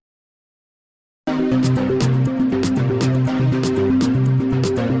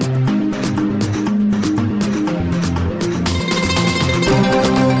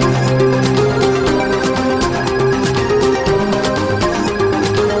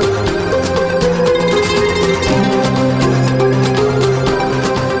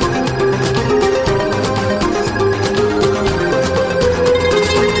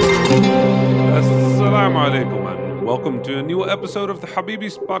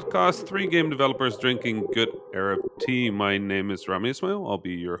Habibis podcast, three game developers drinking good Arab tea. My name is Rami Ismail. I'll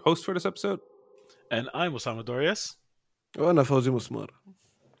be your host for this episode. And I'm Osama Dorias. وأنا فوزي مسمار.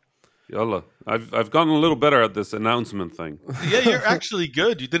 Yalla. I've gotten a little better at this announcement thing. Yeah, you're actually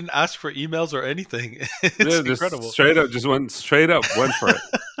good. You didn't ask for emails or anything. It's Yeah, incredible. just went straight up, went for it.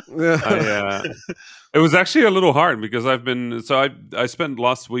 Yeah. It was actually a little hard because I spent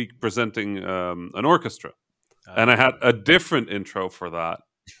last week presenting an orchestra, and I had a different intro for that.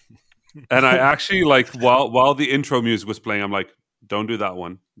 And I actually while the intro music was playing, I'm like, don't do that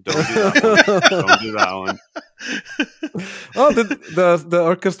one. Don't do that one. Don't do that one. Oh, the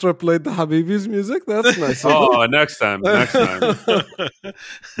orchestra played the Habibis music? That's nice. Oh, next time.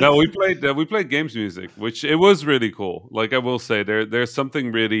 No, we played games music, which it was really cool. Like I will say, there's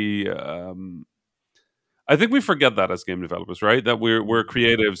something really. I think we forget that as game developers, right? That we're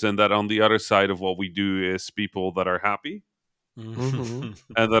creatives, and that on the other side of what we do is people that are happy Mhm.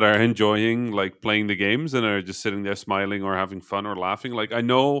 and that are enjoying like playing the games and are just sitting there smiling or having fun or laughing. Like I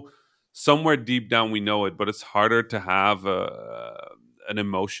know somewhere deep down we know it, but it's harder to have an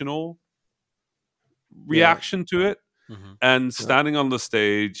emotional reaction to it. Mhm. And standing on the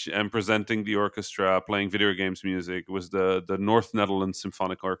stage and presenting the orchestra, playing video games music was the North Netherlands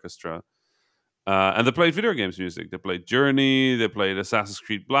Symphonic Orchestra. And they played video games music. They played Journey. They played Assassin's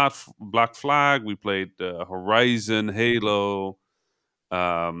Creed Black Flag. We played Horizon, Halo.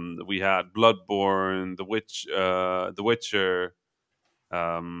 We had Bloodborne, The Witcher,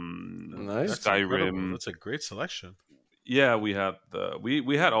 Nice. That's incredible. Skyrim. That's a great selection. Yeah, we had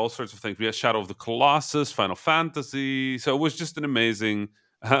we had all sorts of things. We had Shadow of the Colossus, Final Fantasy. So it was just an amazing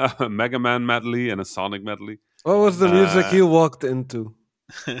Mega Man medley and a Sonic medley. What was the music you walked into?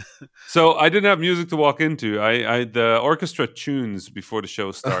 So I didn't have music to walk into. I the orchestra tunes before the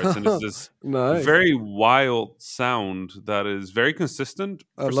show starts, and it's this Nice. very wild sound that is very consistent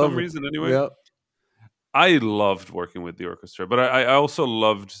I for love some it. reason. Anyway, Yeah. I loved working with the orchestra, but I also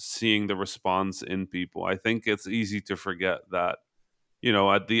loved seeing the response in people. I think it's easy to forget that,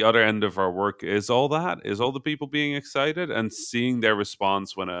 at the other end of our work is all the people being excited and seeing their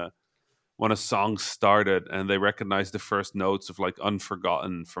response when a song started and they recognized the first notes of like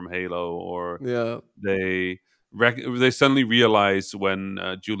Unforgotten from Halo, or Yeah. they suddenly realize when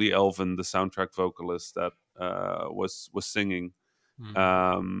Julie Elvin, the soundtrack vocalist that was singing,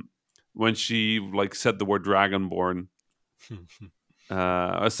 Mhm. when she like said the word Dragonborn,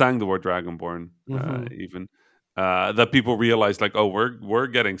 sang the word Dragonborn, Mhm. even that people realized like, oh, we're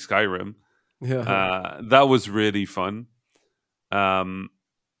getting Skyrim. Yeah. That was really fun. And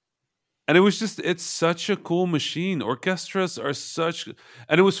it's such a cool machine. Orchestras are such,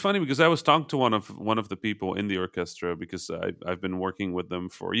 and it was funny because I was talking to one of the people in the orchestra because I've been working with them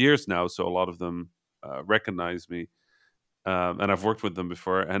for years now, so a lot of them recognize me, and I've worked with them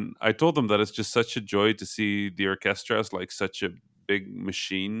before. And I told them that it's just such a joy to see the orchestra as like such a big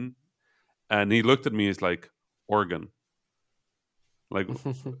machine. And he looked at me as like organ, like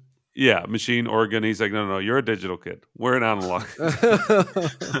yeah, machine organ. He's like, no, you're a digital kid. We're an analog.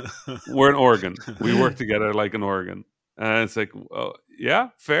 We're an organ. We work together like an organ. And it's like, oh, yeah,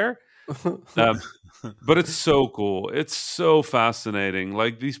 fair. But it's so cool. It's so fascinating.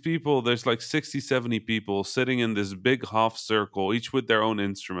 Like these people, there's like 60, 70 people sitting in this big half circle, each with their own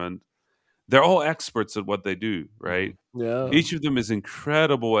instrument. They're all experts at what they do, right? Yeah. Each of them is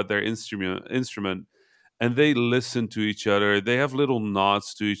incredible at their instrument, and they listen to each other. They have little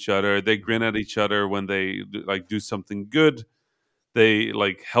nods to each other. They grin at each other when they like do something good. They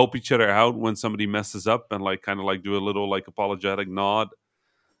like help each other out when somebody messes up and like kind of like do a little like apologetic nod.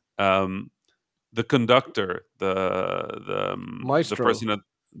 Um, the conductor, the Maestro. person at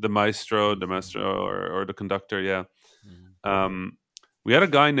the maestro, or the conductor, yeah. Mhm. Um, we had a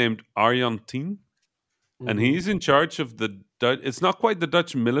guy named Arjan Tien, and Mhm. he's in charge of the Dutch. It's not quite the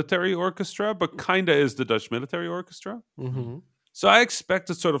Dutch military orchestra, but kinda is the Dutch military orchestra. Mhm. So I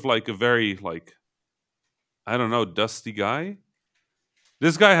expected sort of like a very like, I don't know, dusty guy.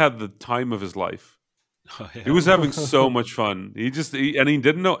 This guy had the time of his life. Oh, He yeah. was having so much fun. And he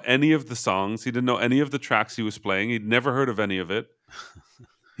didn't know any of the songs. He didn't know any of the tracks he was playing. He'd never heard of any of it.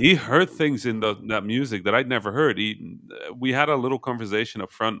 He heard things in that music that I'd never heard. We had a little conversation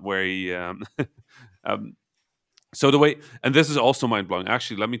up front where he, um, so the way, and this is also mind blowing.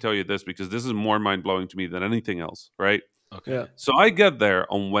 Actually, let me tell you this because this is more mind blowing to me than anything else. Right. Okay. Yeah. So I get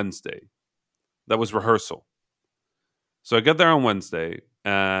there on Wednesday. That was rehearsal. So I get there on Wednesday,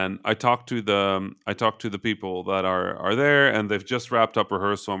 and I talk to the people that are there, and they've just wrapped up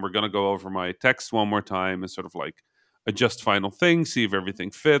rehearsal, and we're gonna go over my text one more time and sort of like adjust final things, see if everything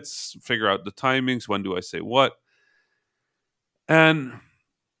fits, figure out the timings, when do I say what. And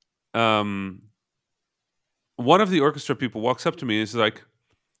um, one of the orchestra people walks up to me and is like,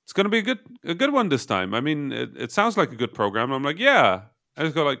 "It's going to be a good one this time. I mean, it sounds like a good program." I'm like, "Yeah." I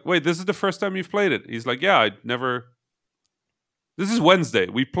just go like, "Wait, this is the first time you've played it?" He's like, "Yeah, I never. This is Wednesday.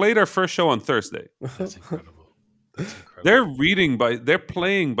 We played our first show on Thursday." That's incredible. That's They're incredible. they're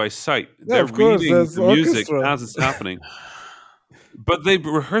playing by sight. Yeah, They're of course, reading that's the music orchestra. as it's happening. But they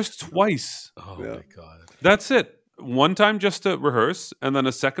rehearsed twice. Oh Yeah. my god. That's it. One time just to rehearse, and then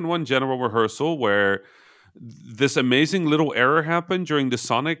a second one, general rehearsal, where this amazing little error happened during the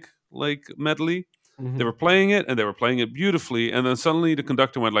Sonic like medley. They Mhm. were playing it and they were playing it beautifully, and then suddenly the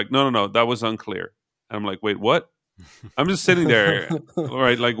conductor went like, "No, no, no, that was unclear." And I'm like, "Wait, what?" I'm just sitting there,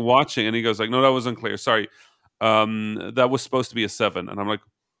 right, like watching, and he goes like, "No, that was unclear. Sorry, that was supposed to be a 7." And I'm like,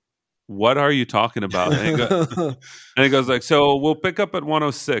 "What are you talking about?" And he goes like, "So we'll pick up at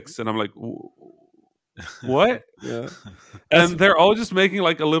 106." And I'm like, "What?" Yeah. That's And they're all just making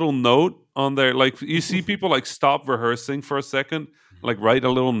like a little note on their like you see people like stop rehearsing for a second, like write a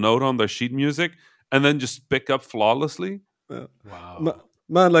little note on their sheet music, and then just pick up flawlessly. yeah. Ma- Wow.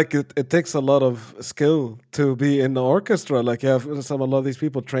 Man, like it takes a lot of skill to be in the orchestra. Like you have a lot of these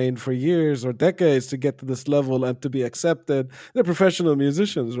people trained for years or decades to get to this level and to be accepted. They're professional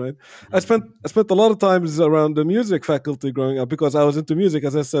musicians, right? I spent a lot of times around the music faculty growing up because I was into music,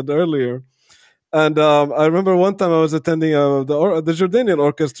 as I said earlier. And I remember one time I was attending the Jordanian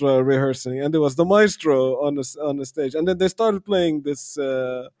orchestra rehearsing, and there was the maestro on the stage, and then they started playing this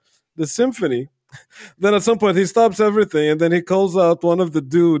symphony. Then at some point he stops everything, and then he calls out one of the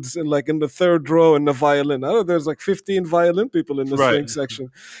dudes in the third row in the violin. I don't know, there's like 15 violin people in the Right. string section.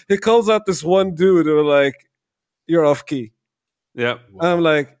 He calls out this one dude, who like, "You're off key." Yeah. And I'm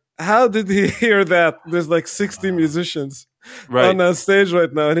Wow. like, how did he hear that? There's like 60 Wow. musicians on Right. that stage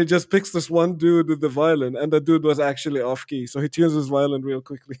right now, and he just picks this one dude with the violin, and the dude was actually off key, so he tunes his violin real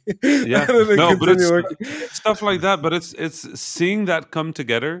quickly, and Yeah. then they No, but continue it's working. stuff like that. But it's seeing that come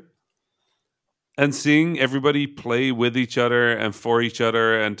together and seeing everybody play with each other and for each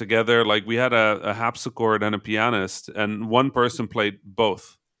other and together. Like we had a harpsichord and a pianist, and one person played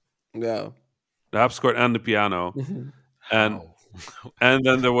both Yeah. the harpsichord and the piano, Mhm. and How? and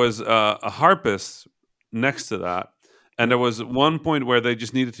then there was a harpist next to that. And Yeah. there was one point where they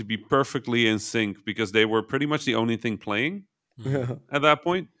just needed to be perfectly in sync because they were pretty much the only thing playing Mhm. Yeah. at that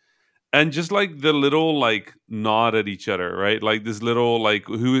point. And just like the little like nod at each other, right? Like this little like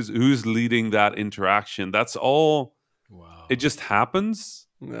who's leading that interaction. That's all. It Wow. just happens,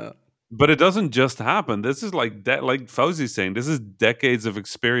 Yeah. but it doesn't just happen. This is like like Fauzi's saying, this is decades of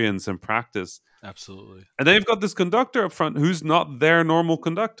experience and practice. Absolutely. And they've got this conductor up front who's not their normal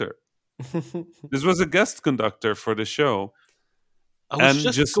conductor. This was a guest conductor for the show, I was and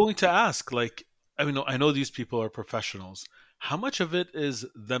just just going to ask, like, I know these people are professionals. How much of it is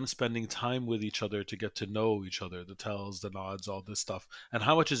them spending time with each other to get to know each other, the tells, the nods, all this stuff, and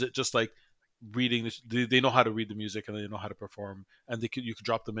how much is it just like reading? They know how to read the music and they know how to perform, and you could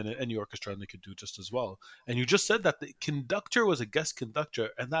drop them in any orchestra and they could do just as well. And you just said that the conductor was a guest conductor,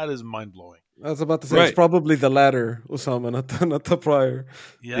 and that is mind blowing. I was about to say it's right. probably the latter, Osama, not the prior.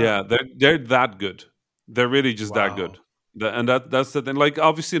 Yeah. Yeah, they're that good. They're really just that good. Wow. And that's the thing. Like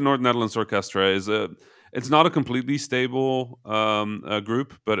obviously, North Netherlands Orchestra is a. It's not a completely stable group,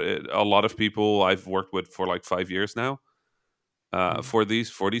 but a lot of people I've worked with for like 5 years now Mhm. for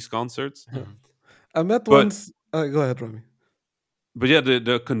these concerts. Mhm. I met But once. Go ahead, Rami. yeah,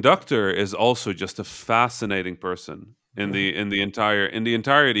 the conductor is also just a fascinating person in the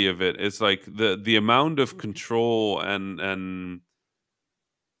entirety of it. It's like the amount of control and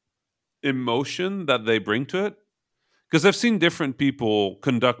emotion that they bring to it. Because I've seen different people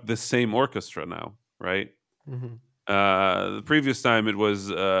conduct the same orchestra now, right? Mhm. The previous time it was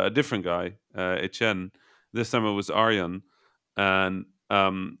a different guy, Etienne. This time it was Aryan, and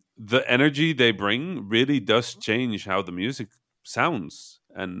the energy they bring really does change how the music sounds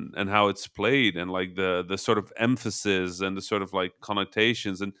and how it's played, and like the sort of emphasis and the sort of like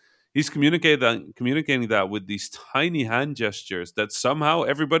connotations, and he's communicating that with these tiny hand gestures that somehow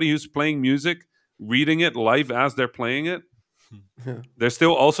everybody who's playing music, reading it live as they're playing it, Yeah. they're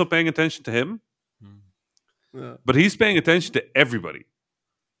still also paying attention to him, Mhm. Yeah. but he's paying attention to everybody.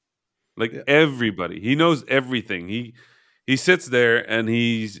 Like Yeah. everybody, he knows everything. He sits there and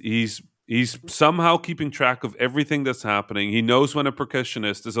he's somehow keeping track of everything that's happening. He knows when a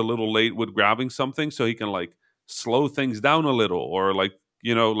percussionist is a little late with grabbing something, so he can like slow things down a little, or like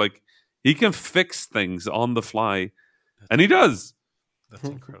like he can fix things on the fly, That's and he does. that's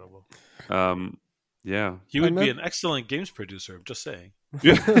incredible. um yeah. He I would be met. an excellent games producer. Just saying.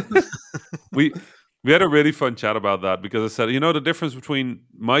 Yeah. we We had a really fun chat about that because I said, the difference between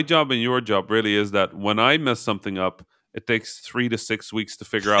my job and your job really is that when I mess something up, it takes 3 to 6 weeks to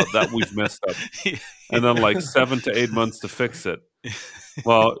figure out that we've messed up, and then like 7 to 8 months to fix it.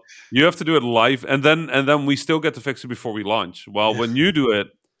 Well, you have to do it live, and then we still get to fix it before we launch. Well, Yeah. when you do it,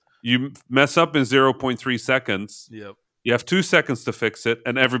 you mess up in 0.3 seconds. Yep. You have 2 seconds to fix it,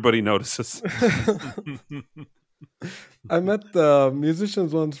 and everybody notices. I met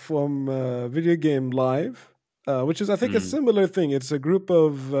musicians once from Video Game Live, which is, I think, a Mm, similar thing. It's a group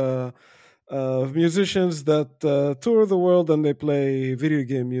of musicians that tour the world and they play video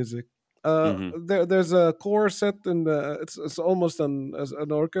game music. hmm There's a core set in the. It's almost as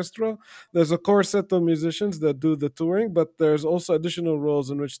an orchestra. There's a core set of musicians that do the touring, but there's also additional roles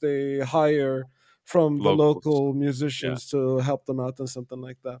in which they hire from the Locals, local yeah. musicians to help them out and something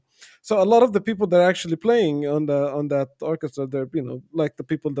like that. So a lot of the people that are actually playing on that orchestra, they're like the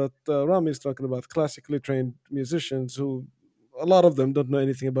people that Rami is talking about, classically trained musicians who a lot of them don't know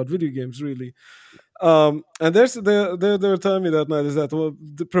anything about video games really. And they were telling me that night is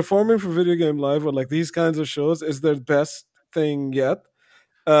that performing for Video Game Live or like these kinds of shows is their best thing yet.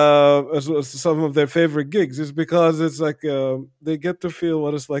 As well as some of their favorite gigs is because it's like they get to feel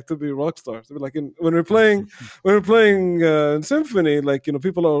what it's like to be rock stars. Like when we're playing in symphony, like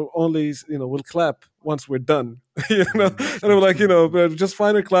people are only will clap once we're done, and we're like just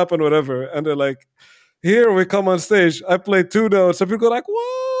find a clap and whatever, and they're like, here we come on stage. I play two notes, and people go like,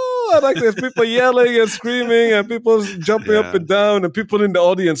 "Whoa!" And like there's people yelling and screaming, and people jumping up Yeah. and down, and people in the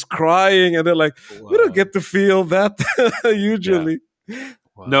audience crying, and they're like, "We don't Wow. get to feel that Yeah. usually."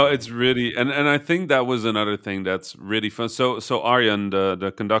 No, Wow. it's really, and I think that was another thing that's really fun. So Aryan,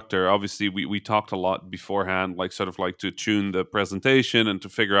 the conductor, obviously we talked a lot beforehand, like sort of like to tune the presentation and to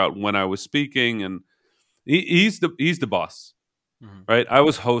figure out when I was speaking, and he's the boss, Mhm. right? I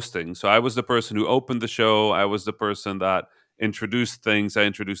was hosting, so I was the person who opened the show. I was the person that introduced things. I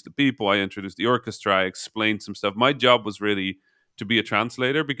introduced the people. I introduced the orchestra. I explained some stuff. My job was really to be a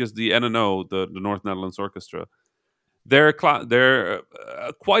translator because the NNO, the North Netherlands Orchestra, they're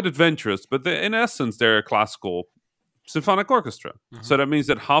quite adventurous, but in essence, they're a classical symphonic orchestra. Mhm. So that means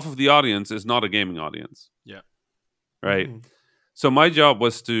that half of the audience is not a gaming audience, Yeah. right? Mhm. So my job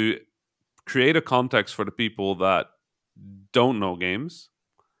was to create a context for the people that don't know games,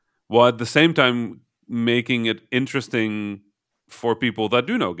 while at the same time making it interesting for people that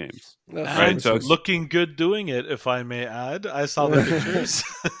do know games, That right? And sounds So good. looking good doing it, if I may add. I saw the pictures.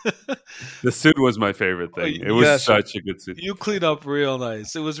 the suit was my favorite Oh, thing. It was Gotcha. such a good suit. you clean up real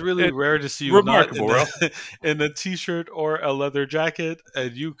nice. It was really It's rare to see you not remarkable, in Ralph. in a t-shirt or a leather jacket,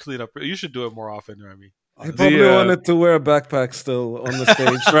 and you clean up. You should do it more often, Remy. He Honestly. probably The wanted to wear a backpack still on the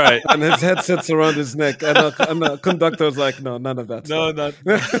stage, right. and his headset's around his neck. And the conductor's like, "No, none of that stuff." No, not.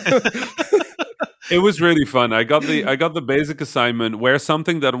 It was really fun. I got the basic assignment: wear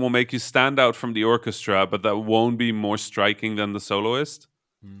something that will make you stand out from the orchestra, but that won't be more striking than the soloist,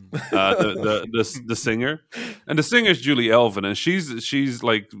 Mm. the singer. And the singer is Julie Elvin, and she's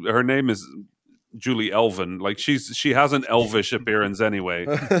like, her name is Julie Elvin. Like she has an elvish appearance anyway.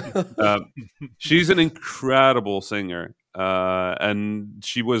 Um, she's an incredible singer. And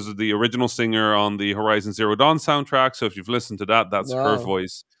she was the original singer on the Horizon Zero Dawn soundtrack. So if you've listened to that, that's her Wow.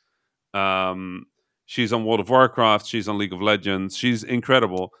 voice. Um, she's on World of Warcraft. She's on League of Legends. She's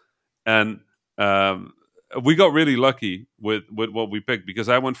incredible, and um, we got really lucky with what we picked because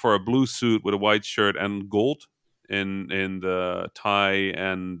I went for a blue suit with a white shirt and gold in the tie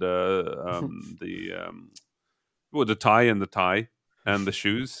and the tie and the tie and the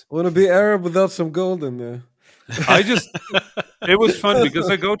shoes. Want to be Arab without some gold in there? I just It was fun because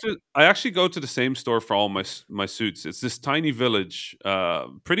I actually go to the same store for all my suits. It's this tiny village,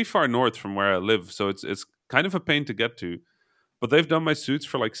 pretty far north from where I live, so it's kind of a pain to get to. But they've done my suits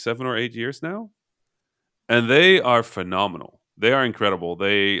for like 7 or 8 years now, and they are phenomenal. They are incredible.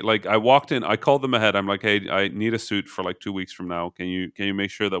 They like I walked in, I called them ahead. I'm like, hey, I need a suit for like 2 weeks from now. Can you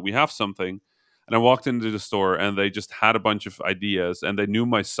make sure that we have something? And I walked into the store, and they just had a bunch of ideas, and they knew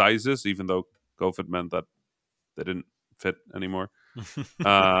my sizes, even though COVID meant that they didn't fit anymore.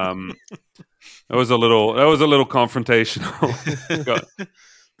 Um, that was a little confrontational. Go-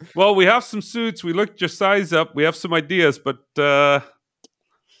 well, we have some suits. We looked your size up. We have some ideas, but I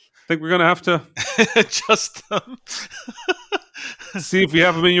think we're gonna have to Just see if we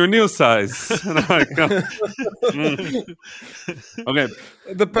have them in your new size. And I'm like, "Oh, okay,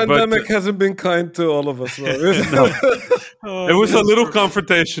 The but pandemic hasn't been kind to all of us. Though. no, it Oh, was a this little is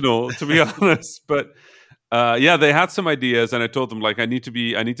confrontational, to be honest. But yeah, they had some ideas, and I told them like I need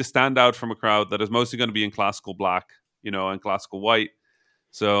to stand out from a crowd that is mostly going to be in classical black, and classical white.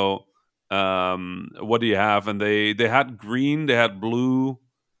 So what do you have? And they had green, they had blue,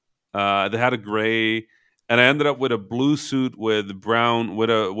 they had a gray, and I ended up with a blue suit with brown with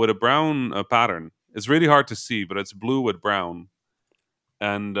a brown pattern. It's really hard to see, but it's blue with brown,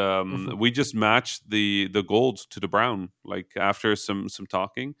 and we just matched the gold to the brown. Like after some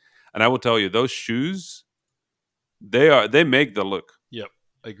talking, and I will tell you, those shoes they make the look. Yep,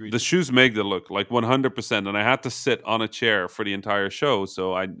 agreed. The shoes make the look like 100%. And I had to sit on a chair for the entire show,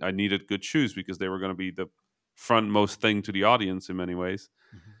 so I needed good shoes because they were going to be the frontmost thing to the audience in many ways.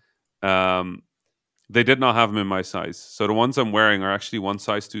 Mhm. Um, they did not have them in my size, so the ones I'm wearing are actually one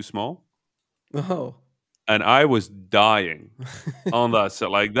size too small, Oh. and I was dying on that. So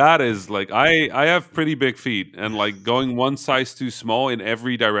like that is like I have pretty big feet, and like going one size too small in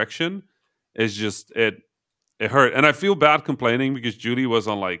every direction is just it hurt. And I feel bad complaining because Julie was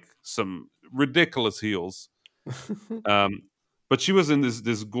on like some ridiculous heels. Um, but she was in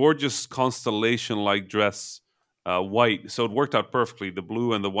this gorgeous constellation like dress, white. So it worked out perfectly. The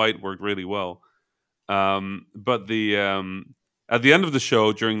blue and the white worked really well. But the at the end of the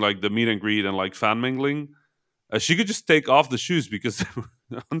show, during like the meet and greet and like fan mingling, she could just take off the shoes because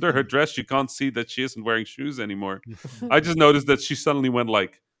under her dress you can't see that she isn't wearing shoes anymore. I just noticed that she suddenly went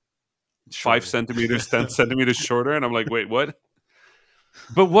like five Shorter. centimeters, 10 centimeters shorter, and I'm like, wait, what?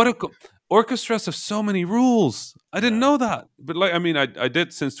 But what orchestras have so many rules. I didn't Yeah. know that. But like, I mean, I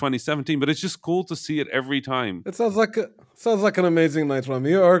did since 2017, but it's just cool to see it every time. It sounds like an amazing night, Rami.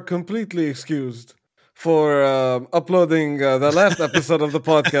 You are completely excused for uploading the last episode of the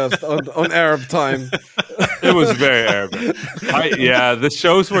podcast on Arab time. It was very Arabic. Yeah, the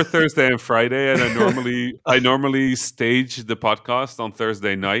shows were Thursday and Friday, and I normally stage the podcast on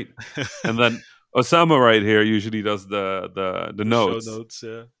Thursday night, and then Osama right here usually does the The show notes. notes,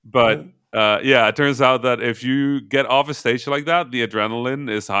 yeah. But yeah, it turns out that if you get off a stage like that, the adrenaline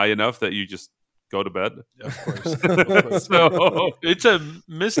is high enough that you just go to bed. Of course. Of course. So It's a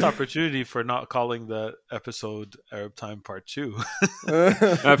missed opportunity for not calling the episode Arab Time Part 2.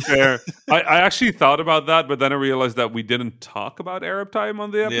 that's fair. I actually thought about that, but then I realized that we didn't talk about Arab time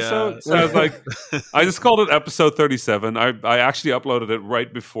on the episode. Yeah. So I was like, I just called it episode 37. I actually uploaded it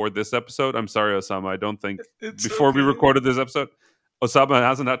right before this episode. I'm sorry, Osama. I don't think It's before we okay. recorded this episode, Osama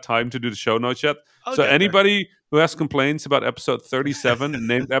hasn't had time to do the show notes yet. I'll So get there. anybody who has complaints about episode 37,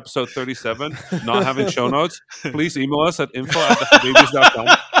 named episode 37, not having show notes, please email us at info@habibis.com.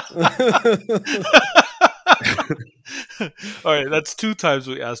 All right, that's 2 times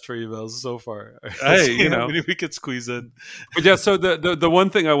we asked for emails so far. Hey, Let's see you how know. many we could squeeze in. But yeah, so the one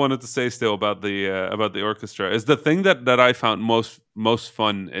thing I wanted to say still about the orchestra is the thing that I found most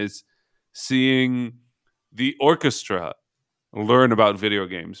fun is seeing the orchestra learn about video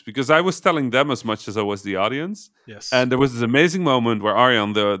games, because I was telling them as much as I was the audience. Yes. And there was this amazing moment where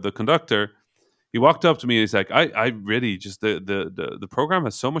Aryan, the conductor, he walked up to me and he's like, I really just the program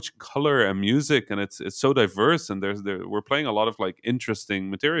has so much color and music, and it's so diverse, and we're playing a lot of like interesting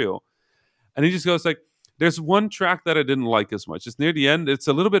material. And he just goes like, there's one track that I didn't like as much. It's near the end. It's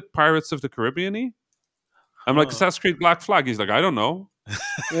a little bit Pirates of the Caribbean-y. I'm like, Huh. Assassin's Creed Black Flag. He's like, I don't know.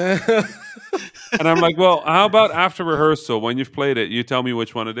 And I'm like, well, how about after rehearsal, when you've played it, you tell me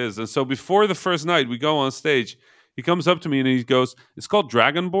which one it is. And so before the first night, we go on stage. He comes up to me and he goes, it's called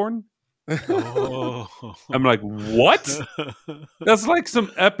Dragonborn. Oh. I'm like, what? That's like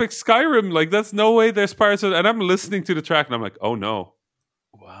some epic Skyrim. Like, that's no way there's Pirates of... And I'm listening to the track and I'm like, oh no.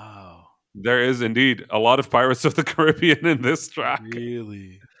 Wow. There is indeed a lot of Pirates of the Caribbean in this track.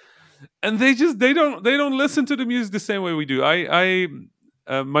 Really? And they don't listen to the music the same way we do.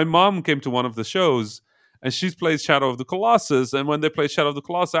 My mom came to one of the shows and she's played Shadow of the Colossus, and when they played Shadow of the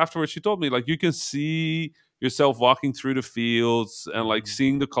Colossus afterwards, she told me like you can see yourself walking through the fields and like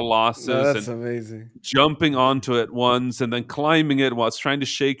seeing the Colossus No, that's and amazing. jumping onto it once and then climbing it while it's trying to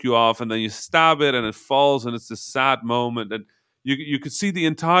shake you off, and then you stab it and it falls, and it's this sad moment, and you could see the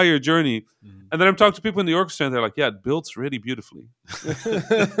entire journey. Mhm. And then I'm talking to people in the orchestra and they're like, yeah, it builds really beautifully.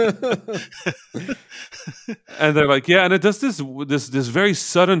 And they're like, yeah, and it does this very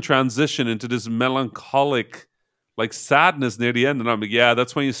sudden transition into this melancholic like sadness near the end. And I'm like, yeah,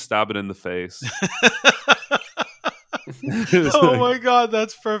 that's when you stab it in the face. It's Oh like- my god,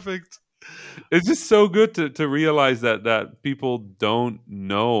 that's perfect. it's just so good to realize that people don't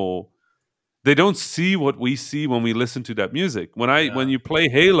know. They don't see what we see when we listen to that music. When Yeah. you play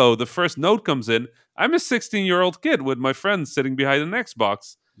Halo, the first note comes in. I'm a 16-year-old kid with my friends sitting behind an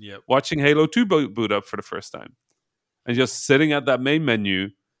Xbox Yep. watching Halo 2 boot up for the first time. And just sitting at that main menu,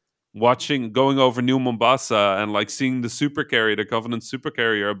 going over New Mombasa and like seeing the supercarrier, the Covenant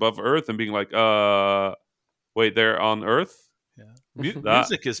supercarrier above Earth, and being like, wait, they're on Earth? Yeah. That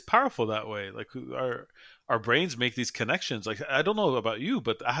Music is powerful that way. Like our brains make these connections. Like I don't know about you,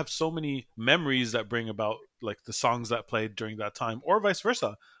 but I have so many memories that bring about like the songs that played during that time, or vice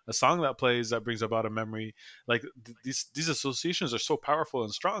versa. A song that plays that brings about a memory. Like these associations are so powerful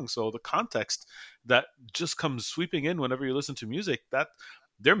and strong. So the context that just comes sweeping in whenever you listen to music, that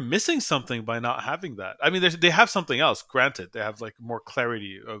they're missing something by not having that. I mean, they have something else. Granted, they have like more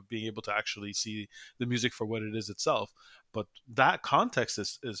clarity of being able to actually see the music for what it is itself, but that context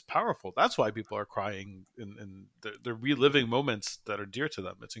is powerful. That's why people are crying and they're reliving moments that are dear to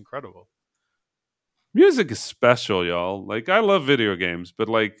them. It's incredible. music is special, y'all. Like I love video games, but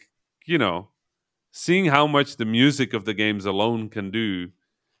like, you know, seeing how much the music of the games alone can do,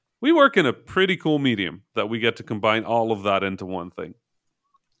 we work in a pretty cool medium that we get to combine all of that into one thing.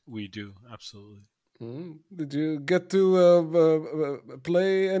 We do, absolutely. Did you get to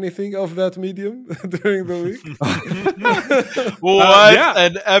play anything of that medium during the week? What Yeah,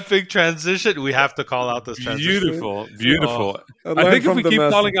 an epic transition. We have to call out this transition. beautiful, Oh, beautiful. I I learned think from the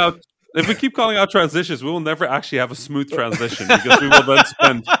master. if we keep calling out transitions, we will never actually have a smooth transition because we will then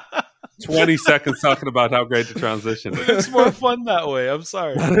spend 20 seconds talking about how great the transition is. it's more fun that way. I'm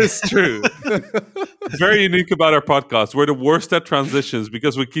sorry. That is true. Very unique about our podcast. We're the worst at transitions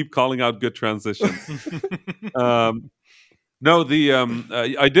because we keep calling out good transitions. No,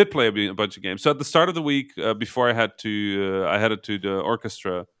 I did play a bunch of games. So at the start of the week, before I headed to the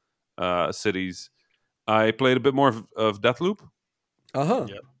orchestra cities, I played a bit more of Deathloop. Uh-huh.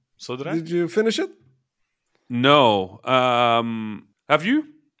 Yep. So did I. Did you finish it? No, have you?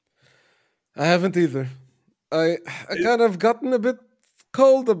 I haven't either. I kind of gotten a bit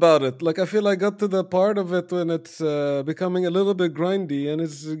cold about it. Like I feel I got to the part of it when it's becoming a little bit grindy and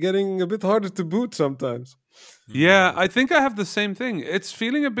it's getting a bit harder to boot sometimes. Yeah, I think I have the same thing. It's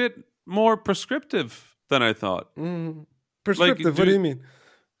feeling a bit more prescriptive than I thought. Like Prescriptive. What do you mean?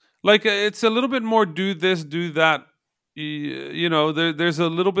 it's a little bit more do this, do that. You know, there's a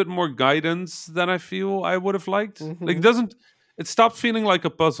little bit more guidance than I feel I would have liked. Like it stopped feeling like a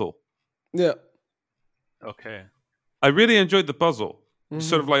puzzle. Yeah. Okay. I really enjoyed the puzzle.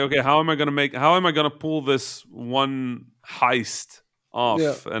 Sort of like, okay, how am I gonna pull this one heist Yeah.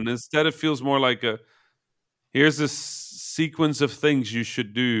 off? And instead it feels more like here's this sequence of things you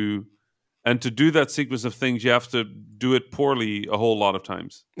should do. And to do that sequence of things, you have to do it poorly a whole lot of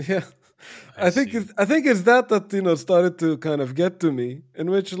times. Yeah. I think see. it's that started to kind of get to me, in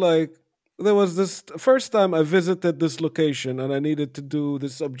which like there was this first time I visited this location and I needed to do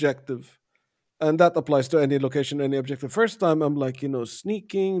this objective. And that applies to any location, any objective. First time I'm like,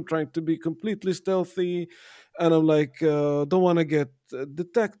 sneaking, trying to be completely stealthy, and I'm like, don't want to get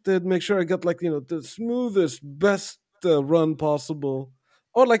detected. Make sure I get like the smoothest, best run possible.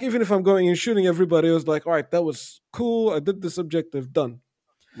 Or like even if I'm going and shooting everybody, I was like, all right, that was cool. I did this objective, done.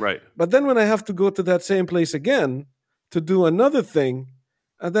 Right. But then when I have to go to that same place again to do another thing,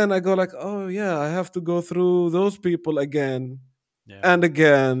 and then I go like, oh yeah, I have to go through those people again Yeah. and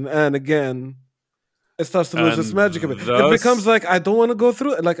again and again. It starts to lose its And magic a bit. It becomes thus, like I don't want to go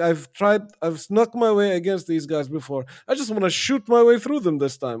through it. Like I've snuck my way against these guys before. I just want to shoot my way through them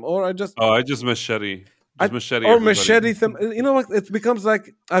this time, or I just machete, I or everybody. machete them. You know what? It becomes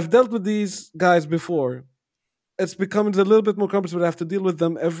like I've dealt with these guys before. It's becoming a little bit more complex, but I have to deal with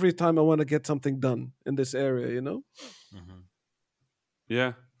them every time I want to get something done in this area. Mhm.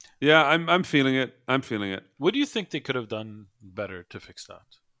 Yeah, yeah. I'm feeling it. I'm feeling it. What do you think they could have done better to fix that?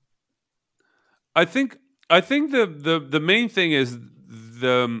 I think the main thing is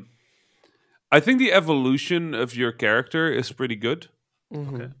the I think the evolution of your character is pretty good,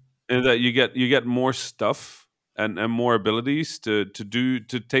 Okay. and that you get more stuff and more abilities to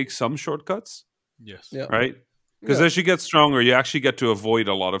take some shortcuts, Yes. Yeah. right? Because Yeah. as you get stronger, you actually get to avoid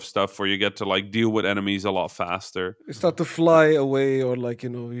a lot of stuff, or you get to like deal with enemies a lot faster. You start to fly away, or like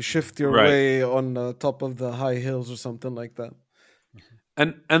you shift your Right. way on top of the high hills or something like that.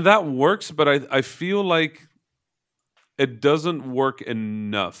 And that works, but I feel like it doesn't work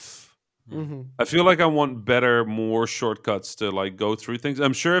enough. Mm-hmm. I feel like I want better, more shortcuts to like go through things.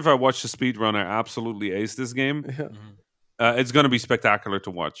 I'm sure if I watch the speed runner absolutely ace this game, Yeah. it's going to be spectacular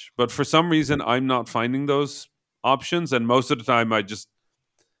to watch. But for some reason, I'm not finding those options, and most of the time,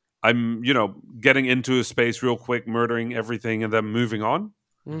 I'm getting into a space real quick, murdering everything, and then moving on.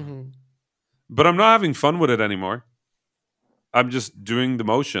 Mm-hmm. But I'm not having fun with it anymore. I'm just doing the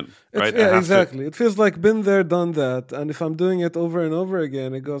motion, right? I Yeah, have to- exactly. It feels like been there, done that. And if I'm doing it over and over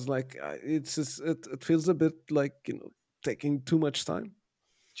again, it goes like it's just, it feels a bit like taking too much time.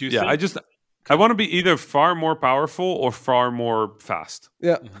 Do you Yeah, think? I want to be either far more powerful or far more fast.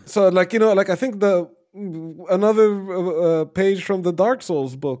 Yeah. So like like I think another page from the Dark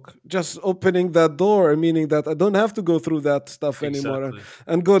Souls book, just opening that door, meaning that I don't have to go through that stuff anymore, Exactly.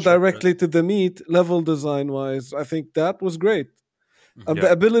 and go Shortcut. directly to the meat. Level design wise, I think that was great. Hmm. And Yeah,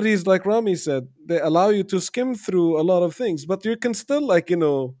 the abilities, like Rami said, they allow you to skim through a lot of things, but you can still, like,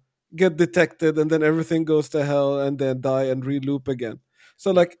 get detected, and then everything goes to hell, and then die and re-loop again. So,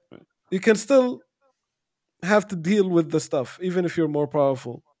 Yeah. like, you can still have to deal with the stuff, even if you're more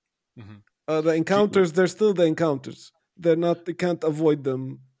powerful. Hmm. The Do, encounters, they're still the encounters. They're not. You can't avoid them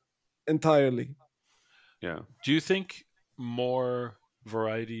entirely. yeah. do you think more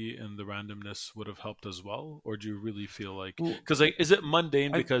variety in the randomness would have helped as well, or do you really feel like, Well, because like, is it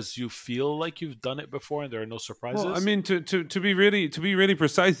mundane I because you feel like you've done it before and there are no well, I surprises? mean, to be really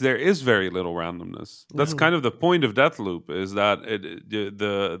precise, there is very little randomness. That's Mhm. kind of the point of Deathloop, is that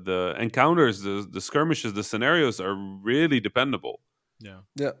the encounters, the skirmishes, the scenarios are really dependable. Yeah.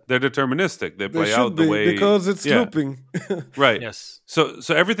 Yeah, They're deterministic. They they play should out the be way. because it's Yeah, looping. right. Yes. So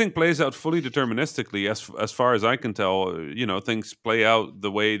everything plays out fully deterministically, as far as I can tell. Things play out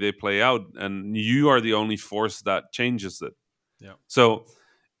the way they play out, and you are the only force that changes it. Yeah. So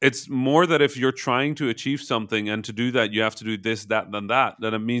it's more that if you're trying to achieve something, and to do that you have to do this, that, then that,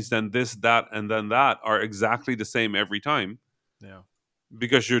 then it means then this, that, and then that are exactly the same every time, Yeah.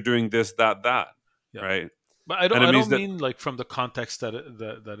 because you're doing this, that, that, Yeah. right? But I don't. And it I means don't that mean like from the context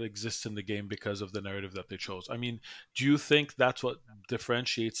that exists in the game because of the narrative that they chose. I mean, do you think that's what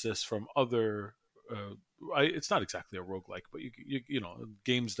differentiates this from other? It's not exactly a roguelike, but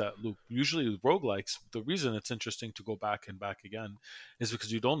games that loop. Usually roguelikes. The reason it's interesting to go back and back again is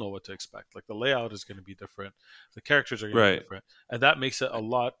because you don't know what to expect. Like the layout is going to be different, the characters are going to be right. different, and that makes it a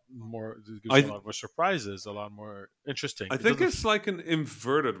lot more. It gives I you a th- lot more surprises, a lot more interesting. I It think doesn't. it's like an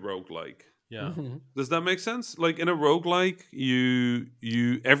inverted roguelike. Yeah. Mhm. Does that make sense? Like in a roguelike,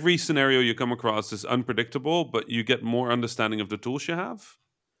 you every scenario you come across is unpredictable, but you get more understanding of the tools you have.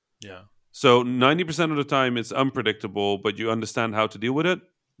 Yeah. So 90% of the time it's unpredictable, but you understand how to deal with it.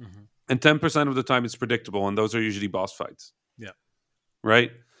 Hmm. And 10% of the time it's predictable, and those are usually boss fights, Yeah.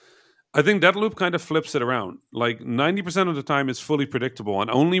 right? I think that loop kind of flips it around. Like 90% of the time it's fully predictable, and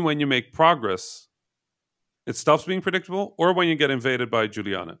only when you make progress it stops being predictable, or when you get invaded by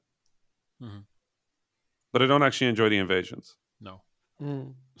Juliana. Hmm. But I don't actually enjoy the invasions. No.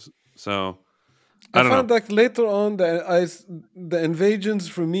 Mhm. So I I don't know. found that later on, the invasions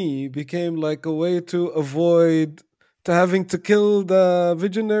for me became like a way to avoid to having to kill the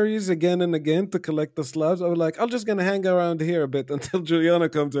visionaries again and again to collect the slabs. I was like, I'm just gonna hang around here a bit until Juliana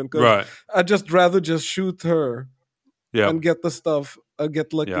comes in, because Right. I'd just rather just shoot her Yeah. and get the stuff, get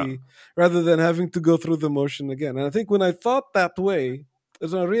Yeah. lucky, rather than having to go through the motion again. And I think when I thought that way,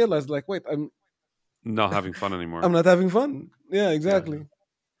 is when I realized, like, wait, Not having fun I'm anymore. not having fun. Yeah, Yeah. exactly.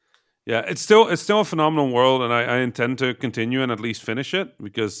 Yeah, it's still a phenomenal world, and I intend to continue and at least finish it,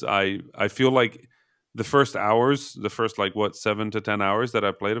 because I feel like the first hours, the first, like, what, 7 to 10 hours that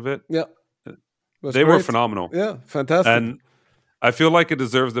I played of it, Yeah, that's they were great. phenomenal, Yeah, fantastic. and I feel like it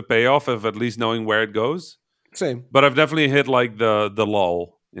deserves the payoff of at least knowing where it goes. Same. But I've definitely hit like the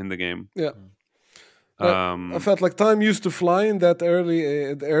lull in the game. Yeah. Mm. I Um, felt like time used to fly in that the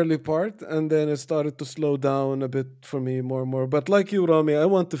early part, and then it started to slow down a bit for me more and more. But like you, Rami, I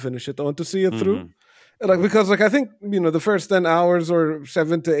want to finish it. I want to see it through. mhm. Like, because, like, I think the first 10 hours or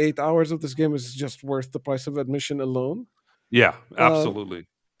 7 to 8 hours of this game is just worth the price of admission alone. Yeah, Uh, absolutely.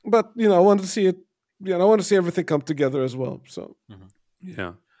 but I want to see it. I want to see everything come together as well. So Hmm.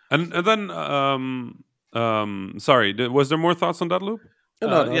 Yeah, and then sorry, was there more thoughts on that loop? no,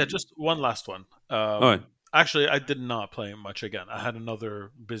 Yeah, no. just one last one. Oh, Actually, I did not play much again. I had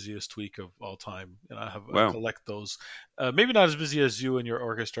another busiest week of all time, and I wow. collect those. Maybe not as busy as you and your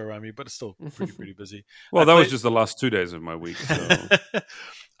orchestra, Rami, but it's still pretty busy. Well, I that was played. just the last 2 days of my week. So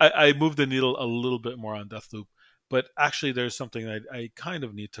I moved the needle a little bit more on Deathloop, but actually, there's something I kind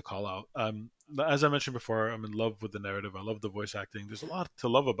of need to call out. As I mentioned before, I'm in love with the narrative. I love the voice acting. There's a lot to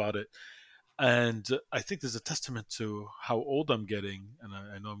love about it. And I think there's a testament to how old I'm getting. And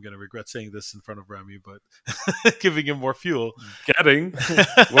I know I'm going to regret saying this in front of Rami, but giving him more fuel. getting?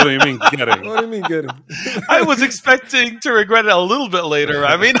 What do you mean getting? What do you mean getting? I was expecting to regret it a little bit later.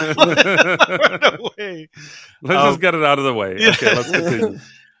 I mean, right away. Let's just get it out of the way. Yeah. Okay, let's continue.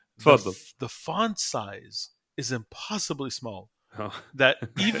 Further. The font size is impossibly small. Oh. That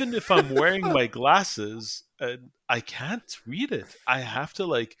even if I'm wearing my glasses, I can't read it. I have to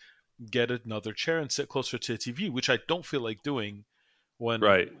like get another chair and sit closer to the TV, which I don't feel like doing when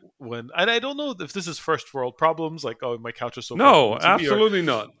Right. and I don't know if this is first world problems, like, oh, my couch is so far from No, the TV, or absolutely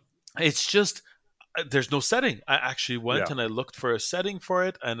not. it's just there's no setting. I actually went Yeah. and I looked for a setting for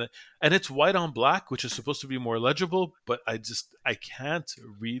it, and it's white on black, which is supposed to be more legible, but I can't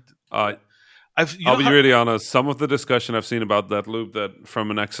read. Uh, I've you I'll know be how really honest. Some of the discussion I've seen about that loop, that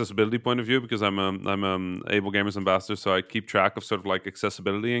from an accessibility point of view, because I'm Able Gamers ambassador, so I keep track of sort of like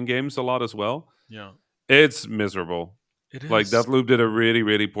accessibility in games a lot as well. yeah, It's miserable. it Like is. that loop did a really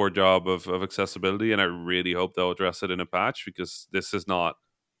really poor job of accessibility, and I really hope they'll address it in a patch because this is not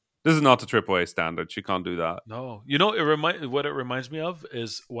the AAA standard. You can't do that. No, what it reminds me of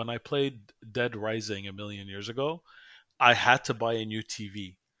is when I played Dead Rising a million years ago. I had to buy a new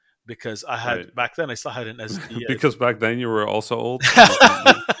TV because I had Right. back then I still had an SD. Because back then you were also old and you couldn't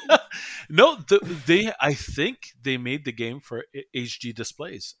read. No, they I think they made the game for HD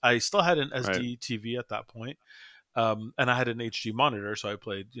displays. I still had an Right. SD TV at that point, and I had an HD monitor, so I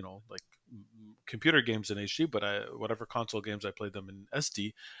played like computer games in HD, but whatever console games I played them in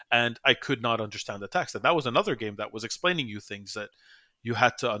SD, and I could not understand the text. And that was another game that was explaining you things that you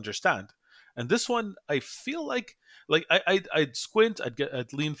had to understand. And this one, I feel like I'd squint,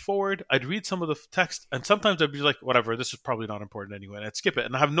 I'd lean forward, I'd read some of the text, and sometimes I'd be like, whatever, this is probably not important anyway, and I'd skip it,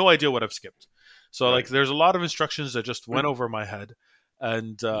 and I have no idea what I've skipped. So like, Right. there's a lot of instructions that just went over my head,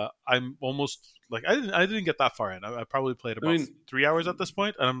 and I'm almost like I didn't get that far in. I probably played I about mean, 3 hours at this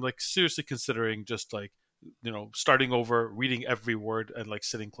point, and I'm like seriously considering just like starting over, reading every word, and like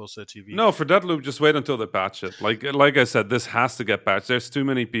sitting close to the TV. no, for that loop, just wait until they patch it. Like I said, this has to get patched. There's too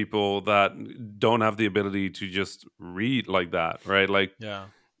many people that don't have the ability to just read like that, right? Like Yeah,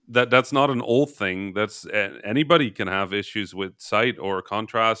 that's not an old thing. That's anybody can have issues with sight or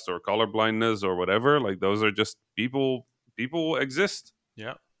contrast or color blindness or whatever. Like those are just people. People exist,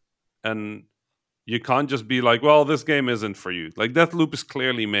 yeah, and you can't just be like, well, this game isn't for you. Like Deathloop is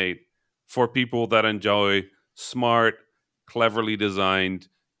clearly made for people that enjoy smart, cleverly designed,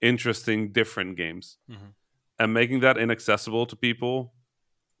 interesting, different games. hmm, And making that inaccessible to people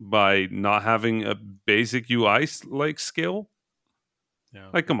by not having a basic UI like skill, yeah.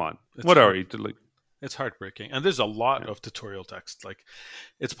 like come on, It's what are heart. you to like? It's heartbreaking, and there's a lot Yeah. of tutorial text. Like,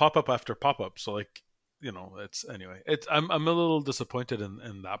 it's pop up after pop up. So like, it's anyway. I'm a little disappointed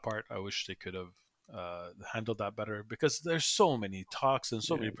in that part. I wish they could have handled that better because there's so many talks and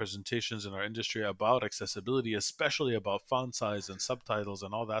so many Yeah. presentations in our industry about accessibility, especially about font size and subtitles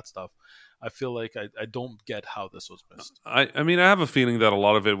and all that stuff. I feel like I don't get how this was missed. I mean, I have a feeling that a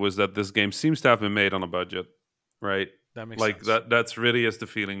lot of it was that this game seems to have been made on a budget, right? That makes Like sense. that's really is the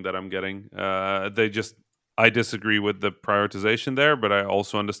feeling that I'm getting. They just I disagree with the prioritization there, but I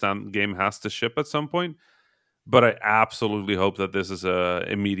also understand the game has to ship at some point. But I absolutely hope that this is a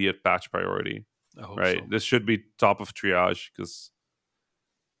immediate patch priority, I hope right? so. This should be top of triage because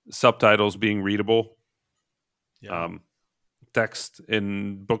subtitles being readable, Yeah, um, text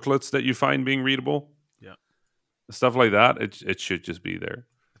in booklets that you find being readable, yeah. stuff like that. It should just be there.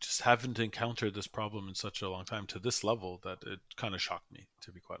 I just haven't encountered this problem in such a long time to this level that it kind of shocked me,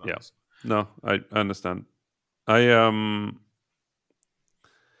 to be quite Yeah. honest. No, I understand.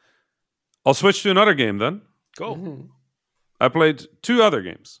 I'll switch to another game then. Go. Mhm. I played two other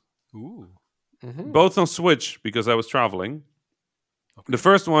games, Ooh. Mhm. both on Switch because I was traveling. Okay. The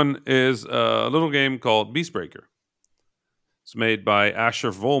first one is a little game called Beastbreaker. It's made by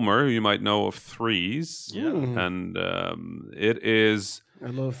Asher Volmer, who you might know of Threes, Yeah. Mm. and it is I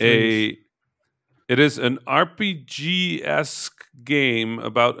love threes. a it is an RPG esque game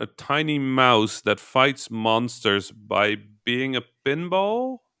about a tiny mouse that fights monsters by being a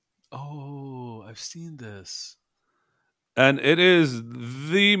pinball. Oh, I've seen this. And it is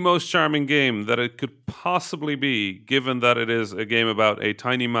the most charming game that it could possibly be, given that it is a game about a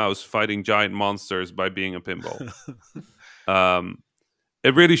tiny mouse fighting giant monsters by being a pinball. Um,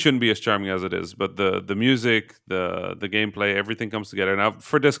 it really shouldn't be as charming as it is, but the music, the gameplay, everything comes together. Now,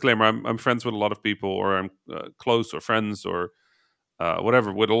 for disclaimer, I'm friends with a lot of people, or I'm close or friends or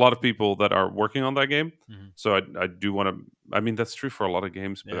whatever, with a lot of people that are working on that game. Mhm. So I do want to. I mean, that's true for a lot of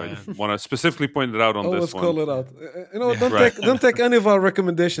games, but I Yeah. want to specifically point it out on Always this one. call it out. Yeah. Right. Don't take any of our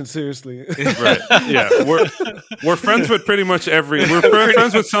recommendations seriously. Right. Yeah. We're friends with pretty much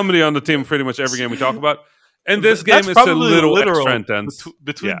friends with somebody on the team pretty much every game we talk about. And this game That's is a probably little extra literal. intense.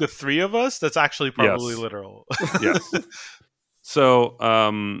 Between Yeah. the three of us, that's actually probably Yes. literal. Yes. So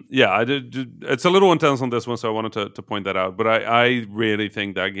yeah, I did. It's a little intense on this one, so I wanted to point that out. But I really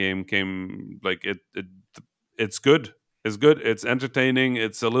think that game came like it's good. It's good. It's entertaining.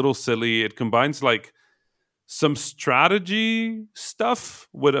 It's a little silly. It combines like some strategy stuff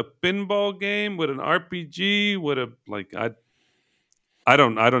with a pinball game, with an RPG, with a like I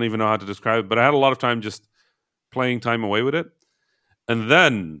don't even know how to describe it, but I had a lot of time just playing time away with it. And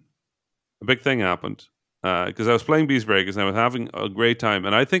then a big thing happened because I was playing Beast Breakers and I was having a great time,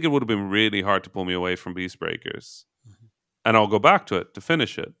 and I think it would have been really hard to pull me away from Beast Breakers, and I'll go back to it to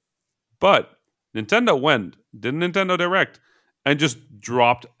finish it. But Nintendo did Nintendo Direct, and just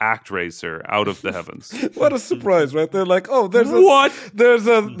dropped ActRaiser out of the heavens. What a surprise, right? They're like, oh, What? there's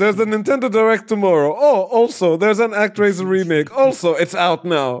a Nintendo Direct tomorrow. Oh, also there's an ActRaiser remake. Also, it's out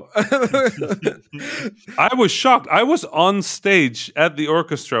now. I was shocked. I was on stage at the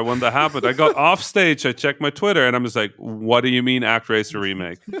orchestra when that happened. I got off stage. I checked my Twitter, and I was like, "What do you mean ActRaiser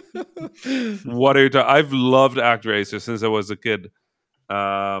remake? What are you? I've loved ActRaiser since I was a kid.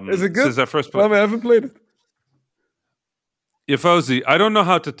 Is it good? Since I first Well, I played. haven't played it. Yeah, Fawzi, I don't know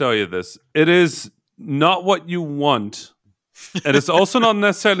how to tell you this. It is not what you want, and it's also not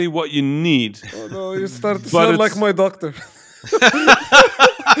necessarily what you need. Oh no, you start to But sound like it's- my doctor.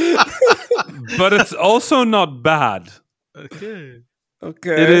 But it's also not bad. Okay.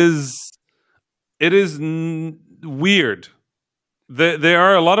 Okay. It is. It is weird. There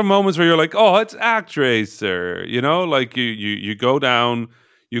are a lot of moments where you're like, "Oh, it's ActRaiser," you know, like you go down,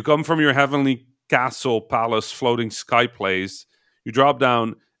 you come from your heavenly castle, palace, floating sky place, you drop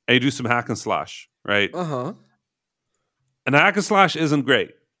down, and you do some hack and slash, right? Uh-huh. And hack and slash isn't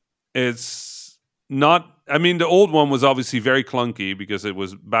great. It's not. I mean, the old one was obviously very clunky because it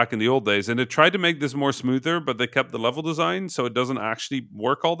was back in the old days, and it tried to make this more smoother, but they kept the level design, so it doesn't actually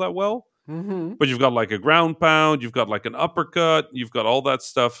work all that well. Mm-hmm. But you've got like a ground pound, you've got like an uppercut, you've got all that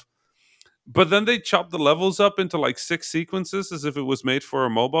stuff. But then they chopped the levels up into like 6 sequences as if it was made for a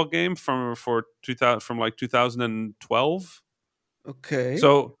mobile game from like 2012. Okay.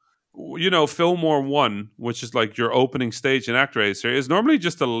 So Fillmore 1, which is like your opening stage in ActRaiser, is normally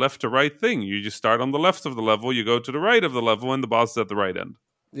just a left to right thing. You just start on the left of the level, you go to the right of the level, and the boss is at the right end.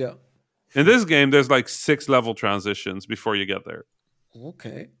 Yeah. In this game, there's like 6 level transitions before you get there.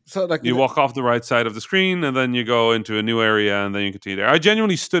 Okay. So like You walk off the right side of the screen, and then you go into a new area, and then you continue there. I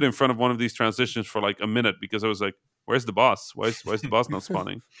genuinely stood in front of one of these transitions for like a minute because I was like, "Where's the boss? Why's the boss not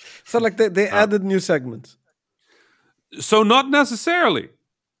spawning?" so like they added new segments. So not necessarily.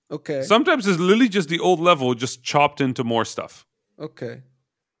 Okay. Sometimes it's literally just the old level just chopped into more stuff. Okay.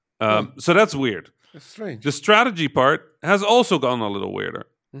 So that's weird. That's strange. The strategy part has also gone a little weirder.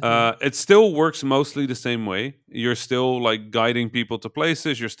 It still works mostly the same way. You're still like guiding people to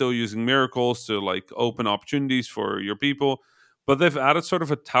places. You're still using miracles to like open opportunities for your people. But they've added sort of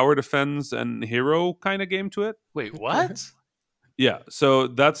a tower defense and hero kind of game to it. Wait, what? Yeah, so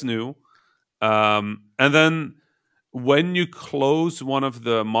that's new. And then when you close one of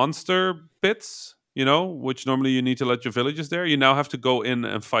the monster pits, which normally you need to let your villagers there, you now have to go in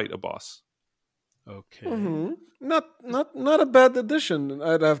and fight a boss. Okay. Mm-hmm. Not a bad addition,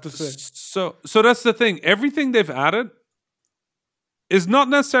 I'd have to say. So that's the thing. Everything they've added is not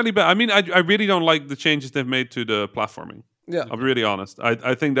necessarily bad. I mean, I really don't like the changes they've made to the platforming. Yeah. I'll be really honest.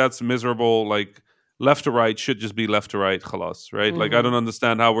 I think that's miserable. Like left to right should just be left to right, khalas, right? Like I don't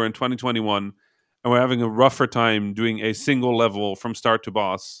understand how we're in 2021 and we're having a rougher time doing a single level from start to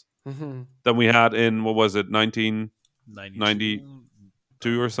boss than we had in, what was it,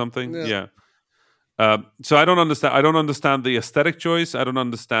 1992 or something? Yeah. So I don't understand. I don't understand the aesthetic choice. I don't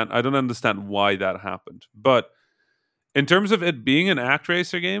understand why that happened. But in terms of it being an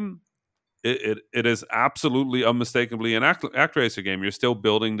ActRaiser game, it is absolutely unmistakably an ActRaiser game. You're still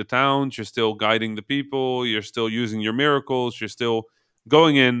building the towns. You're still guiding the people. You're still using your miracles. You're still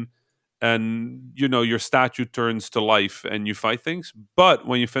going in, and your statue turns to life, and you fight things. But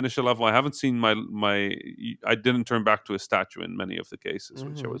when you finish a level, I haven't seen I didn't turn back to a statue in many of the cases,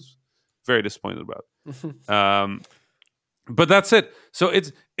 which I was very disappointed about. But that's it. So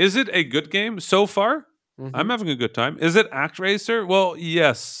is it a good game so far? I'm having a good time. Is it ActRaiser? Well,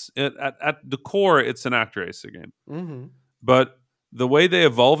 yes. At the core, it's an ActRaiser game. But the way they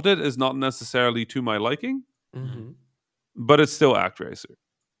evolved it is not necessarily to my liking. But it's still ActRaiser.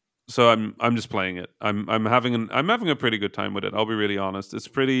 So I'm just playing it. I'm having a pretty good time with it. I'll be really honest. It's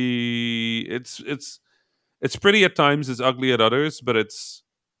pretty. It's pretty at times. It's ugly at others, but it's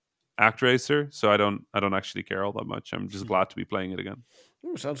ActRaiser, so I don't actually care all that much. I'm just glad to be playing it again.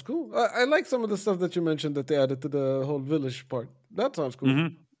 Ooh, sounds cool. I like some of the stuff that you mentioned that they added to the whole village part. That sounds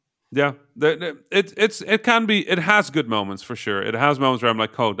cool. Yeah, it can be. It has good moments for sure. It has moments where I'm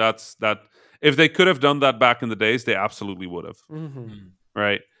like, oh, that's that. If they could have done that back in the days, they absolutely would have.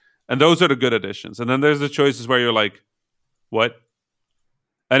 Right, and those are the good additions. And then there's the choices where you're like, what?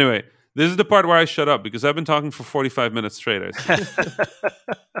 Anyway, this is the part where I shut up because I've been talking for 45 minutes straight.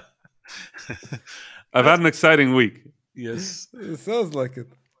 I've had an exciting week. Yes. It sounds like it.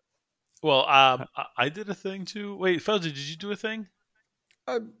 Well, I did a thing too. Wait, Fauzi, did you do a thing?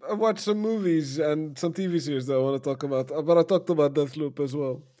 I, I watched some movies and some TV series that I want to talk about, but I talked about Deathloop as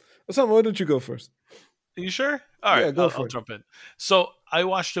well. Osama, why don't you go first? Are you sure? All right, Yeah, go I'll for it. jump in. So I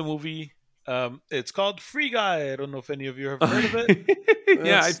watched a movie. It's called Free Guy. I don't know if any of you have heard of it.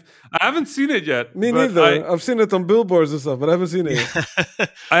 Yeah, That's I haven't seen it yet, me but I neither. I've seen it on billboards and stuff, but I haven't seen it yet.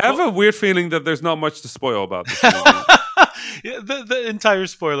 I have Well, a weird feeling that there's not much to spoil about this movie. yeah, the entire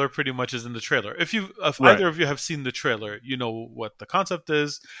spoiler pretty much is in the trailer. If Right. either of you have seen the trailer, you know what the concept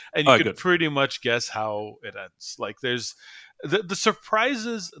is, and you Oh, could good. pretty much guess how it ends. Like there's the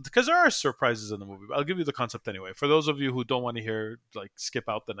surprises, because there are surprises in the movie. But I'll give you the concept anyway. For those of you who don't want to hear, like skip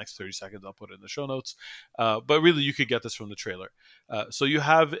out the next 30 seconds, I'll put it in the show notes. But really, you could get this from the trailer. So you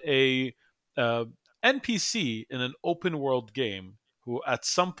have a uh, NPC in an open world game who at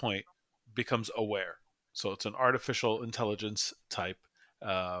some point becomes aware. So it's an artificial intelligence type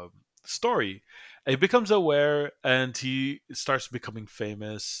uh, story. He becomes aware and he starts becoming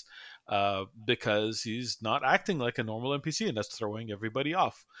famous because he's not acting like a normal NPC, and that's throwing everybody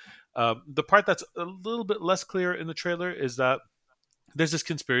off. The part that's a little bit less clear in the trailer is that there's this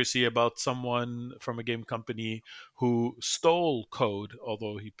conspiracy about someone from a game company who stole code,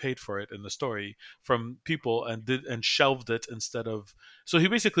 although he paid for it in the story, from people and shelved it instead of. So he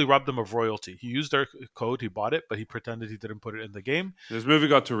basically robbed them of royalty. He used their code, he bought it, but he pretended he didn't put it in the game. This movie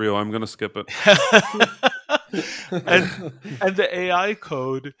got too real. I'm gonna skip it. and and the AI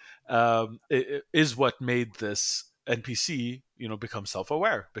code is what made this NPC, become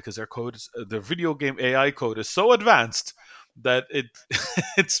self-aware, because their video game AI code is so advanced that it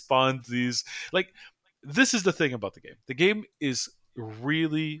it spawned these, like, this is the thing about the game. The game is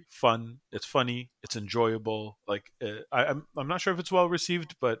really fun. It's funny. It's enjoyable. Like I'm not sure if it's well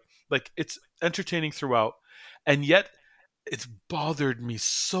received, but like it's entertaining throughout, and yet it's bothered me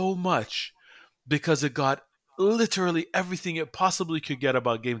so much because it got literally everything it possibly could get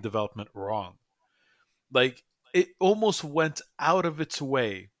about game development wrong. Like it almost went out of its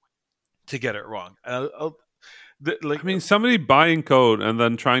way to get it wrong. I mean, somebody buying code and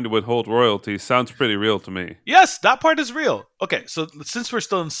then trying to withhold royalties sounds pretty real to me. yes, that part is real. Okay, so since we're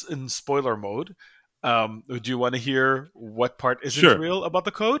still in spoiler mode, do you want to hear what part isn't Sure, real about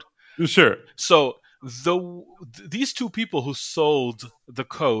the code? sure. So these two people who sold the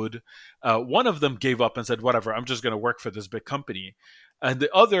code, one of them gave up and said, "Whatever, I'm just going to work for this big company," and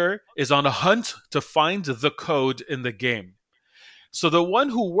the other is on a hunt to find the code in the game. So the one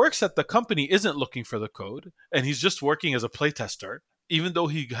who works at the company isn't looking for the code, and he's just working as a playtester, even though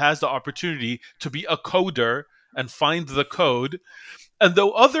he has the opportunity to be a coder and find the code. And the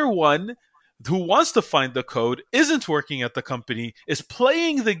other one who wants to find the code isn't working at the company, is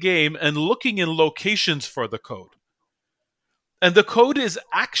playing the game and looking in locations for the code. And the code is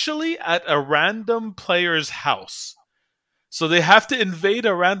actually at a random player's house. So they have to invade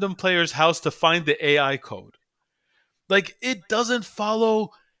a random player's house to find the AI code. Like, it doesn't follow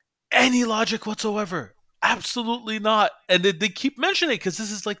any logic whatsoever. Absolutely not. And they keep mentioning it because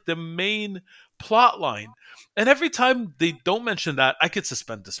this is like the main plot line. And every time they don't mention that, I could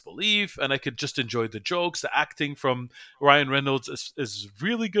suspend disbelief and I could just enjoy the jokes. The acting from Ryan Reynolds is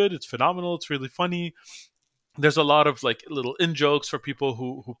really good. It's phenomenal. It's really funny. There's a lot of like little in jokes for people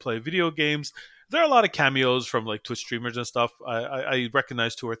who play video games. There are a lot of cameos from like Twitch streamers and stuff. I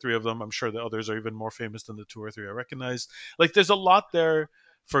recognize two or three of them. I'm sure the others are even more famous than the two or three I recognize. Like there's a lot there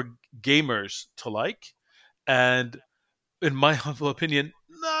for gamers to like, and in my humble opinion,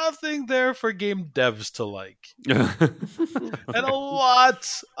 nothing there for game devs to like, and a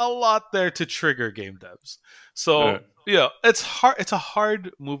lot there to trigger game devs. So Right. yeah, it's hard. It's a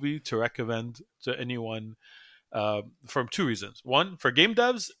hard movie to recommend to anyone, from two reasons. One, for game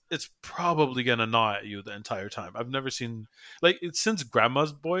devs, it's probably gonna gnaw at you the entire time. I've never seen, like, it's since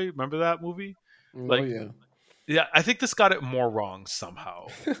Grandma's Boy. Remember that movie? Oh Like, yeah. yeah, I think this got it more wrong somehow,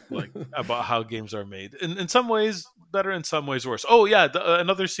 like about how games are made. In some ways better, in some ways worse. Oh yeah,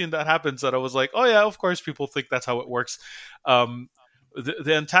 another scene that happens that I was like, oh yeah, of course people think that's how it works. Um,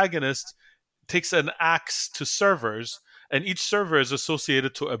 the antagonist takes an axe to servers, and each server is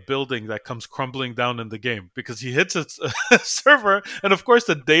associated to a building that comes crumbling down in the game because he hits a server, and of course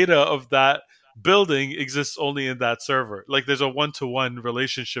the data of that building exists only in that server. Like there's a one-to-one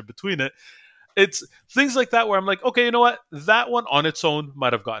relationship between it. It's things like that where I'm like, okay, you know what? That one on its own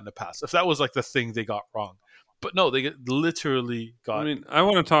might have gotten a pass if that was like the thing they got wrong. But no, they literally I got. mean, I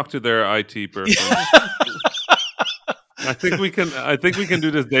want to talk to their IT person. Yeah. I think we can. I think we can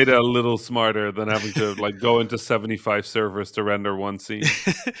do this data a little smarter than having to like go into 75 servers to render one scene.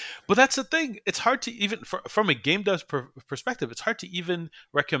 But that's the thing. It's hard to even, from a game dev's perspective, it's hard to even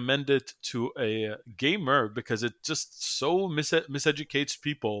recommend it to a gamer because it just so miseducates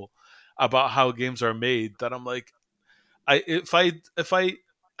people about how games are made that I'm like, I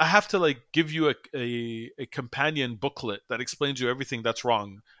have to like give you a companion booklet that explains you everything that's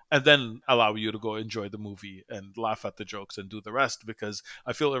wrong and then allow you to go enjoy the movie and laugh at the jokes and do the rest because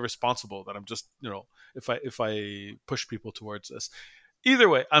I feel irresponsible that I'm just, if I push people towards this. Either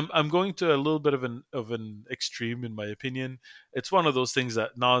way, I'm going to a little bit of an extreme in my opinion. It's one of those things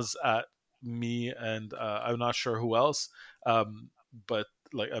that gnaws at me, and I'm not sure who else. But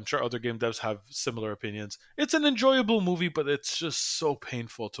like, I'm sure other game devs have similar opinions. It's an enjoyable movie, but it's just so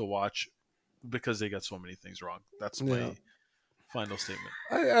painful to watch because they get so many things wrong. That's Yeah. my final statement.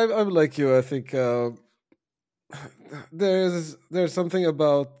 I'm like you. I think there's something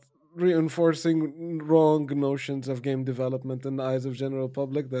about reinforcing wrong notions of game development in the eyes of general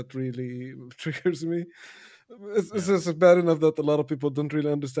public that really triggers me. It's Yeah. just bad enough that a lot of people don't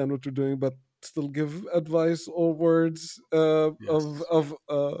really understand what you're doing, but still give advice or words Yes.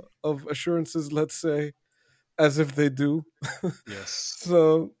 of assurances, let's say, as if they do. Yes.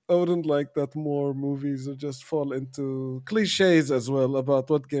 So I wouldn't like that more movies would just fall into cliches as well about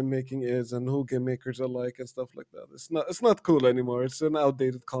what game making is and who game makers are like and stuff like that. It's not cool anymore. It's an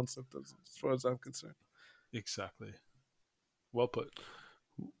outdated concept as far as I'm concerned. Exactly. Well put.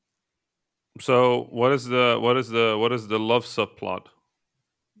 So what is the love subplot?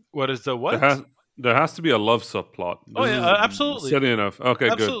 What is the There what? has there has to be a love subplot. Oh This yeah, is absolutely. silly enough. Okay,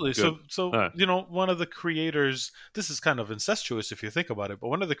 good, Absolutely. good. So All right. one of the creators. This is kind of incestuous if you think about it. But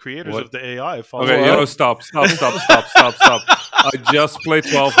one of the creators What? of the AI falls in Okay, What? yo, love. stop, stop, stop, stop, stop, stop. I just played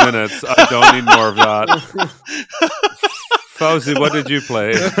 12 minutes. I don't need more of that. Fauzi, what did you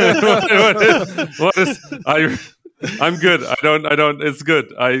play? I'm good. I don't. It's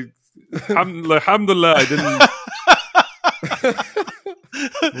good. Alhamdulillah, I didn't.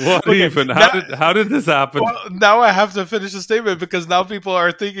 What Okay. even? Now, How did this happen? well, now I have to finish the statement because now people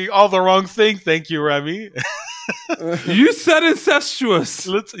are thinking all the wrong thing. Thank you, Rami. You said incestuous.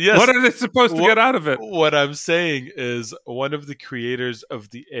 Yes. What are they supposed to What, get out of it? what I'm saying is one of the creators of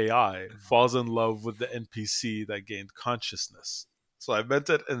the AI falls in love with the NPC that gained consciousness. So I meant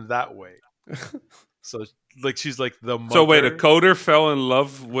it in that way. So like she's like the mother. So wait, a coder fell in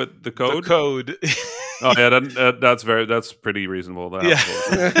love with the the code? code. Oh yeah, that's pretty reasonable. Yeah.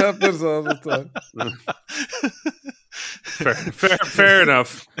 It happens all the time. Fair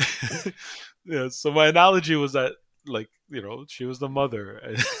enough. Yeah. So my analogy was that like she was the mother.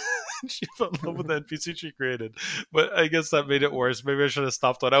 And she fell in love with the NPC she created, but I guess that made it worse. Maybe I should have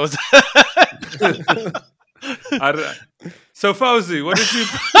stopped when I was. So Fauzi, what did you?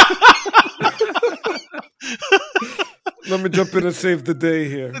 Let me jump in and save the day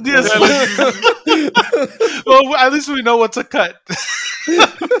here. Yes. Well, at least we know what to cut.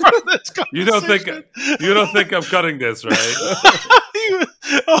 From this You don't think conversation. I'm cutting this, right?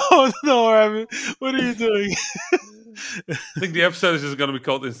 Oh no, Rami. What are you doing? I think the episode is just going to be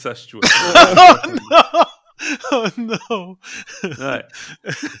called incestuous. Oh no. Oh no. All right.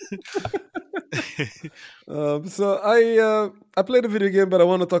 So I played a video game, but I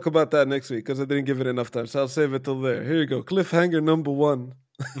want to talk about that next week because I didn't give it enough time. So I'll save it till there. Here you go. Cliffhanger number 1.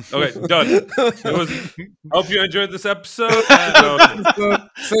 Okay, done. Hope you enjoyed this episode. And, So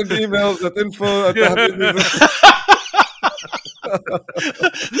send emails at info at okay.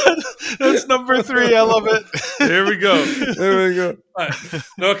 That's number 3. I love it. Here we go. There we go. All right.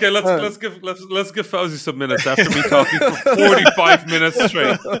 Okay, let's All right. let's give Fauzi some minutes after me talking for 45 minutes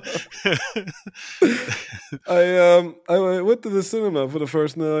straight. I went to the cinema for the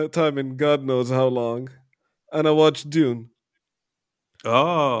first time in God knows how long, and I watched Dune.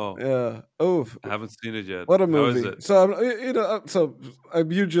 Oh, Yeah. Oh, I haven't seen it yet. what a How is movie! it? So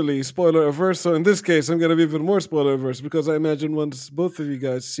I'm usually spoiler averse. So in this case, I'm gonna be even more spoiler averse because I imagine once both of you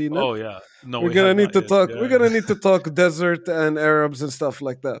guys seen it, Oh yeah. No, we're we gonna have need not to yet. talk. Yeah. We're gonna need to talk desert and Arabs and stuff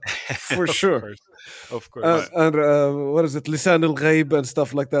like that for Of sure. course. Of course. And what is it, Lisan al Ghaib and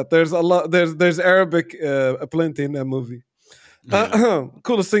stuff like that. There's a lot. There's Arabic plenty in that movie.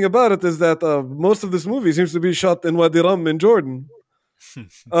 Coolest thing about it is that most of this movie seems to be shot in Wadi Rum in Jordan.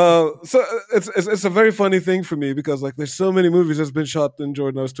 So it's a very funny thing for me because like there's so many movies that's been shot in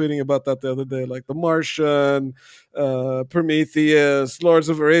Jordan. I was tweeting about that the other day, like The Martian, Prometheus, Lords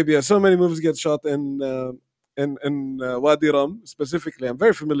of Arabia. So many movies get shot in Wadi Rum specifically. I'm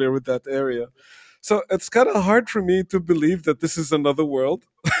very familiar with that area. So it's kind of hard for me to believe that this is another world.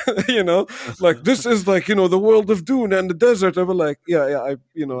 you know, like this is like the world of Dune and the desert. I was like, yeah,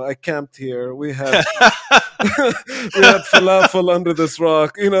 yeah. I camped here. We had we had falafel under this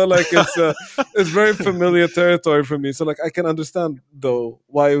rock. Like it's very familiar territory for me. So like I can understand though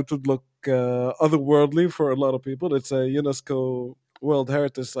why it would look otherworldly for a lot of people. It's a UNESCO World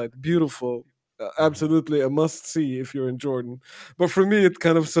Heritage Site. Beautiful. Mhm. Absolutely a must see if you're in Jordan. But for me, it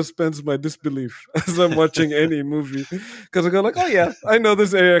kind of suspends my disbelief as I'm watching any movie because I go like, oh yeah, I know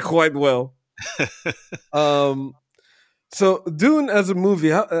this area quite well. Um, so Dune as a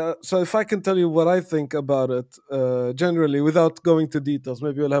movie. So if I can tell you what I think about it, generally, without going to details,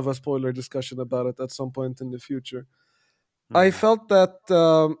 maybe we'll have a spoiler discussion about it at some point in the future. I Mhm. felt that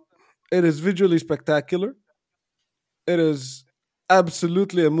it is visually spectacular. It is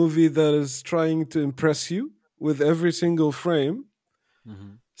absolutely a movie that is trying to impress you with every single frame.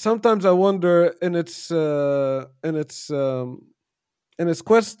 Mhm. Sometimes I wonder in its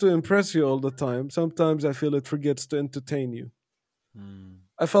quest to impress you all the time. Sometimes I feel it forgets to entertain you. Mm.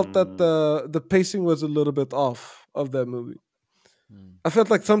 I felt that Mm. the pacing was a little bit off of that movie. Mm. I felt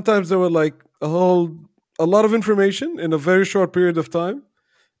like sometimes there were like a lot of information in a very short period of time,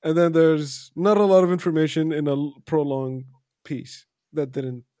 and then there's not a lot of information in a prolonged piece that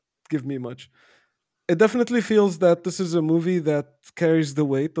didn't give me much. It definitely feels that this is a movie that carries the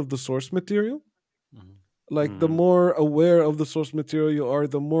weight of the source material. Mhm. Like the Mhm. more aware of the source material you are,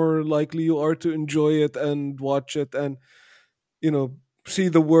 the more likely you are to enjoy it and watch it and you know see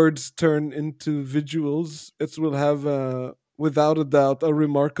the words turn into visuals. It will have without a doubt a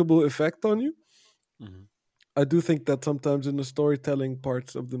remarkable effect on you. Mhm. I do think that sometimes in the storytelling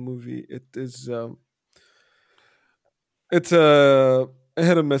parts of the movie, it's a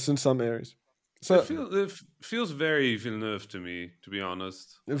hit or miss in some areas. So It feels very Villeneuve to me, to be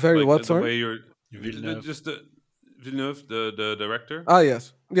honest. very Like what? the Sorry. way you're Villeneuve. just the Villeneuve, the director. Ah,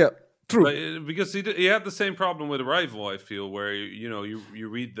 yes. Yeah. True. Like because he had the same problem with Arrival, I feel, where you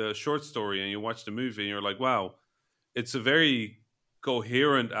read the short story and you watch the movie and you're like, wow, it's a very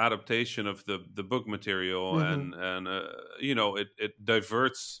coherent adaptation of the book material, Hmm. and it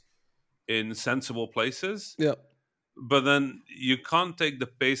diverts in sensible places, Yeah. but then you can't take the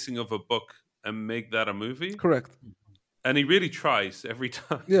pacing of a book and make that a movie. Correct. And he really tries every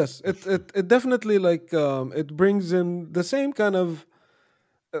time. Yes. It definitely like it brings in the same kind of.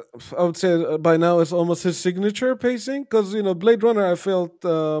 I would say by now it's almost his signature pacing because Blade Runner I felt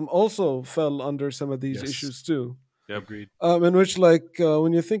also fell under some of these Yes. issues too. Yep. Agreed. In which like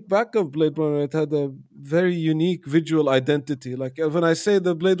when you think back of Blade Runner, it had a very unique visual identity. Like when I say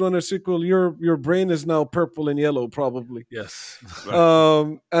the Blade Runner sequel, your brain is now purple and yellow probably. Yes.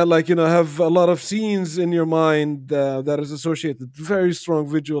 Right. And like have a lot of scenes in your mind that is associated very strong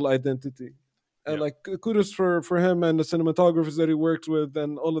visual identity. And Yeah. like kudos for him and the cinematographers that he worked with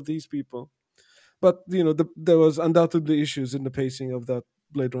and all of these people. But there was undoubtedly issues in the pacing of that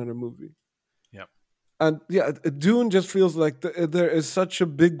Blade Runner movie. Yep. And yeah, Dune just feels like there is such a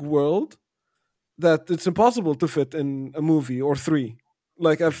big world that it's impossible to fit in a movie or three.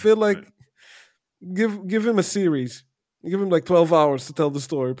 Like I feel Right. like give him a series, give him like 12 hours to tell the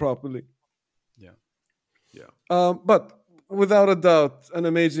story properly. Yeah. Yeah. But without a doubt, an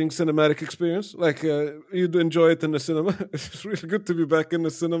amazing cinematic experience. Like you'd enjoy it in the cinema. It's really good to be back in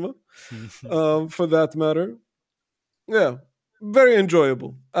the cinema. For that matter, yeah, very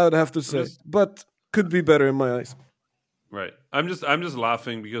enjoyable. I would have to I'm say, just but could be better in my eyes. right. I'm just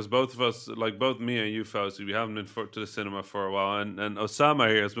laughing because both of us, like both me and you, Fauzi, we haven't been to the cinema for a while, and Osama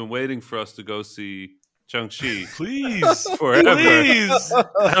here has been waiting for us to go see Chang-Chi Please. forever. Please.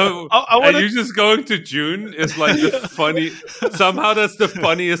 And I want and to. you just going to June is like the funny. Somehow that's the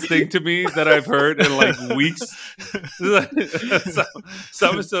funniest thing to me that I've heard in like weeks.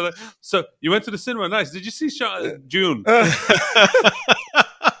 so, so you went to the cinema. Nice. Did you see June?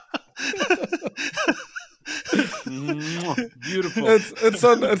 Beautiful. It's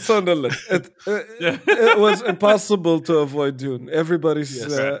on the list. Yeah. It was impossible to avoid Dune. Yes.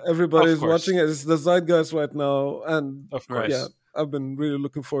 Of Everybody's watching course. it. It's the zeitgeist right now, and Of Right. yeah, course. I've been really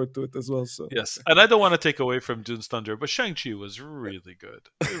looking forward to it as well. So, Yes. And I don't want to take away from Dune's Thunder, but Shang-Chi was really good.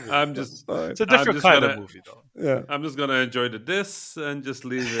 It really I'm was. just all right. It's a I'm different just kind of gonna movie, though. Yeah, I'm just gonna enjoy the this and just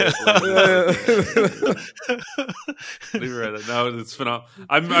leave it like yeah, leave it right there. No, it's phenomenal.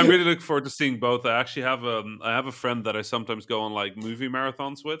 I'm really looking forward to seeing both. I have a friend that I sometimes go on like movie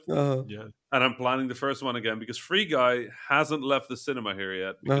marathons with, uh-huh. Yeah. and I'm planning the first one again because Free Guy hasn't left the cinema here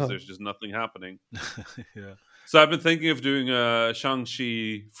yet because Uh-huh. there's just nothing happening. Yeah. So I've been thinking of doing a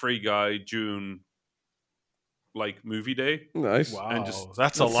Shang-Chi, Free Guy, June like movie day, Nice. and just Wow,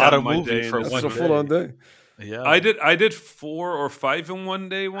 that's a That's lot cram of my movie day for into That's one a cinema. full on day. day. Yeah. I did 4 or 5 in one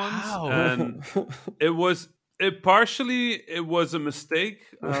day once, Wow. and it was a mistake.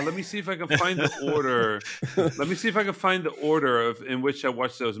 Let me see if I can find the order. Let me see if I can find the order of in which I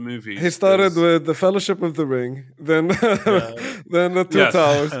watched those He movies. started 'Cause with the Fellowship of the Ring, then Yeah. then the Two yes,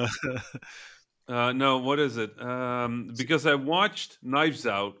 Towers. no, what is it? Because I watched Knives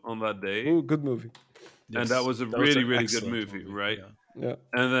Out on that day, Ooh, good movie. and that Yes, was a that was really an really good excellent movie, movie. right? Yeah. Yeah.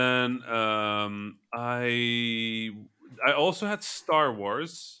 And then I also had Star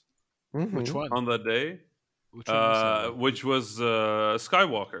Wars Which Hmm. one? on that day, Which one was that one? which was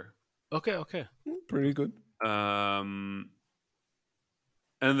Skywalker. Okay, okay. Pretty good. Um,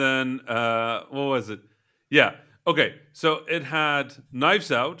 and then what was it? Yeah. Okay. So it had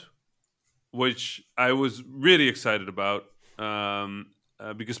Knives Out, which I was really excited about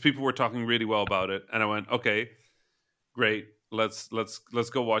because people were talking really well about it, and I went, okay, great. Let's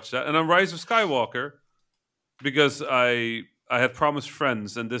go watch that. And then Rise of Skywalker because I had promised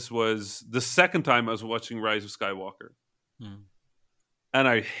friends, and this was the second time I was watching Rise of Skywalker, Hmm. and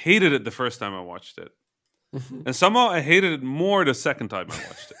I hated it the first time I watched it. And somehow I hated it more the second time I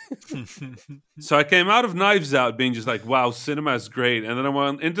watched it. So I came out of Knives Out being just like, wow, cinema is great. And then I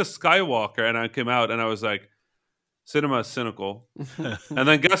went into Skywalker and I came out and I was like, cinema is cynical. And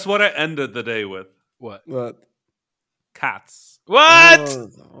then guess what I ended the day with? What? What? Cats. What?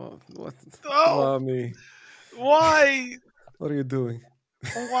 What? Oh, Rami, why? what are you doing?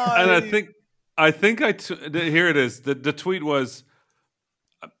 Why? And here it is. The tweet was,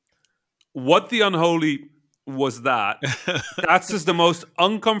 what the unholy was that? Cats is the most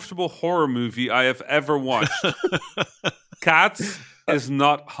uncomfortable horror movie I have ever watched. Cats is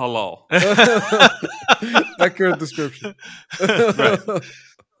not halal. Accurate description. Right.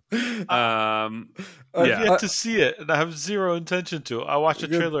 I've Yeah. yet to see it, and I have zero intention to. I watched a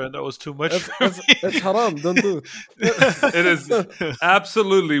Good. trailer, and that was too much It's, for it's, me. it's haram. Don't do it. It is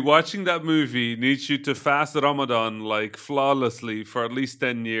absolutely watching that movie needs you to fast Ramadan like flawlessly for at least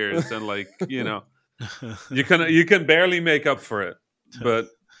 10 years and you can barely make up for it. But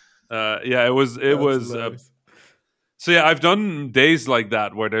yeah, it was That's hilarious. so yeah, I've done days like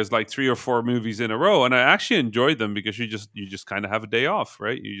that where there's like 3 or 4 movies in a row, and I actually enjoyed them because you just kind of have a day off,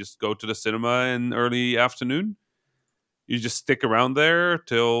 right? You just go to the cinema in early afternoon. You just stick around there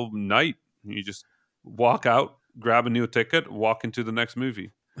till night. You just walk out, grab a new ticket, walk into the next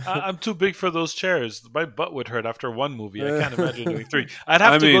movie. I'm too big for those chairs. My butt would hurt after one movie. I can't imagine doing 3. I'd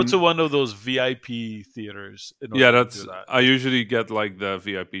have I to go mean- to one of those VIP theaters in order Yeah, to that's. do that. I usually get like the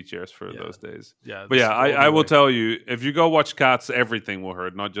VIP chairs for Yeah. those days. Yeah, But this yeah, is the I only will way. tell you, if you go watch Cats, everything will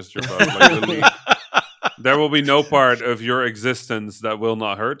hurt, not just your butt. Like, literally, there will be no part of your existence that will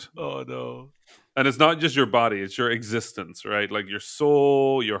not hurt. Oh no. And it's not just your body; it's your existence, right? Like your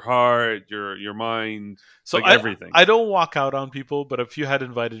soul, your heart, your mind, So like everything. I don't walk out on people, but if you had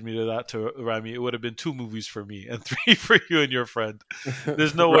invited me to that to Rami, it would have been 2 movies for me and 3 for you and your friend.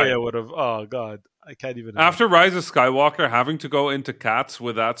 There's no way Right. I would have. Oh God, I can't even. After Rise of Skywalker, having to go into Cats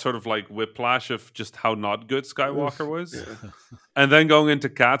with that sort of like whiplash of just how not good Skywalker was, and then going into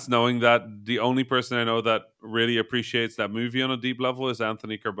Cats knowing that the only person I know that really appreciates that movie on a deep level is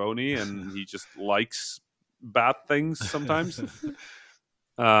Anthony Carboni, and he just likes bad things sometimes.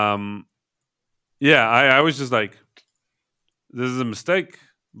 Yeah, I was just like, this is a mistake,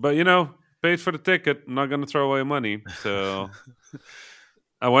 but paid for the ticket. I'm not going to throw away money, so.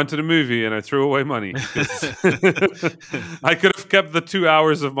 I went to the movie and I threw away money. I could have kept the 2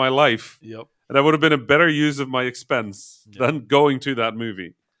 hours of my life. Yep. And that would have been a better use of my expense Yeah. than going to that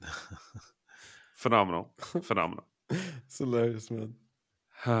movie. Phenomenal. It's hilarious, man.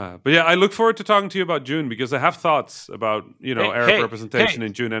 But yeah, I look forward to talking to you about June because I have thoughts about, Arab hey, representation hey.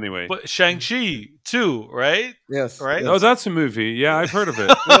 in June anyway. But Shang-Chi too, right? Yes. Right? Oh, that's a movie. Yeah, I've heard of it.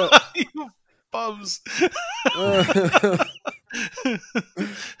 You bums.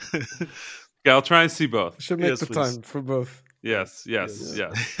 Yeah, I'll try and see both. Should make Yes, the please. time for both. Yes. and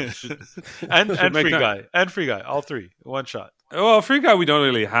make Free Guy, all 3, one shot. Well, Free Guy we don't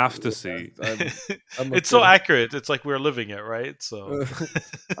really have to see. I'm It's so okay. accurate. It's like we're living it, right? So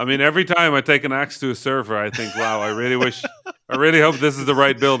I mean, every time I take an axe to a server, I think, wow, I really hope this is the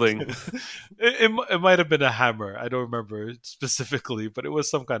right building. it might have been a hammer. I don't remember specifically, but it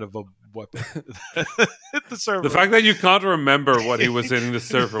was some kind of a weapon. Hit the server. The fact that you can't remember what he was hitting the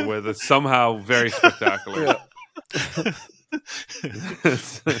server with is somehow very spectacular. Yeah.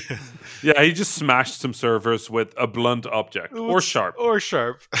 Yeah, he just smashed some servers with a blunt object or sharp. Or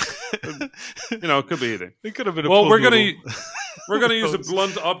sharp. It could be anything. It could have been a Well, pool we're gonna noodle. we're gonna use a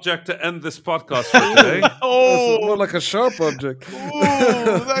blunt object to end this podcast for today. It's more like a sharp object.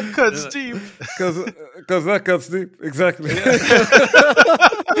 Oh, that cuts deep. Because that cuts deep. Exactly.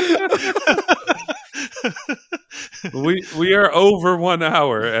 We are over 1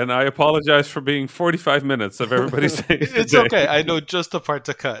 hour, and I apologize for being 45 minutes of everybody's day. It's okay. I know just the part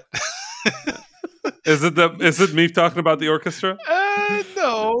to cut. Is it me talking about the orchestra?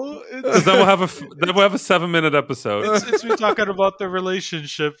 No. Because then we'll have a 7-minute episode. It's me talking about the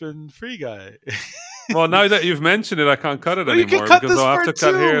relationship in Free Guy. Well, now that you've mentioned it, I can't cut it Well, you anymore can cut because this I'll have to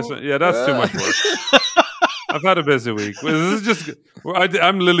part cut here. too. So, yeah, that's too much work. I've had a busy week. This is just.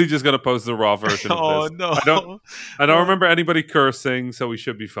 I'm literally just going to post the raw version of Oh this. no! I don't remember anybody cursing, so we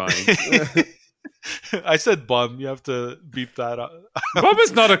should be fine. I said bum. You have to beep that out. Bum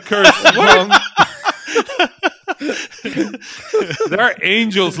is not a curse. What? There are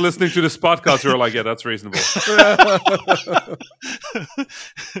angels listening to this podcast who are like, yeah, that's reasonable.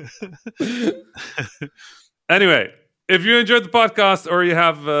 Anyway, if you enjoyed the podcast or you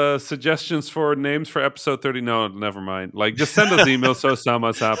have suggestions for names for episode 30, no, never mind. Like, just send us emails so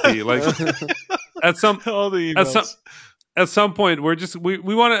Osama's happy. Like, all the emails. At some point,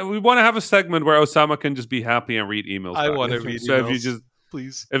 we want to have a segment where Osama can just be happy and read emails. I want to read so emails.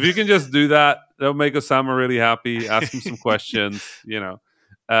 Please. If you can just do that, that'll make Osama really happy. Ask him some questions,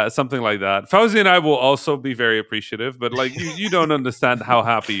 something like that. Fawzi and I will also be very appreciative, but like you don't understand how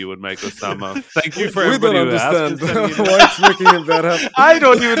happy you would make Osama. Thank you for everybody who asked. Why it's making him that happy. I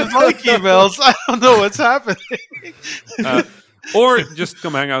don't even like emails. I don't know what's happening. Or just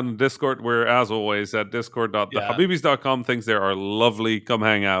come hang out in Discord. We're, as always, at discord.thehabibis.com. Things there are lovely. Come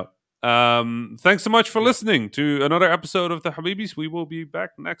hang out. Thanks so much for listening to another episode of the Habibis. We will be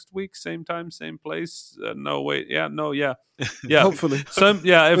back next week, same time, same place. Yeah. Hopefully. If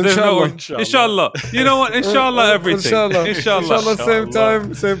there's no, inshallah. You know what? Inshallah, everything. Inshallah, same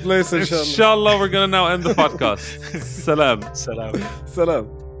time, same place. Inshallah, we're gonna now end the podcast. Salam.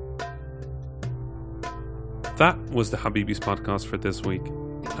 That was the Habibis podcast for this week.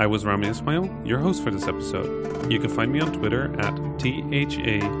 I was Rami Ismail, your host for this episode. You can find me on Twitter at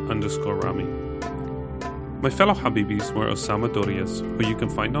 @THA_Rami. My fellow Habibis were Osama Dorias, who you can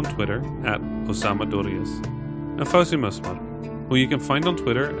find on Twitter at Osama Dorias, and Fawzi Mesmar, who you can find on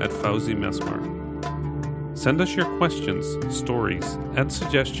Twitter at Fawzi Mesmar. Send us your questions, stories, and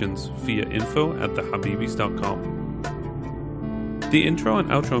suggestions via info@thehabibis.com. The intro and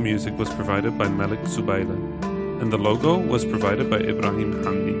outro music was provided by Malik Zubaila, and the logo was provided by Ibrahim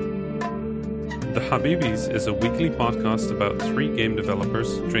Hamdi. The Habibis is a weekly podcast about 3 game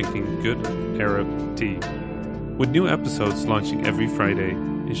developers drinking good Arab tea, with new episodes launching every Friday,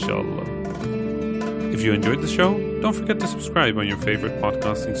 inshallah. If you enjoyed the show, don't forget to subscribe on your favorite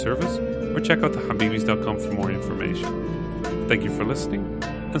podcasting service or check out thehabibis.com for more information. Thank you for listening,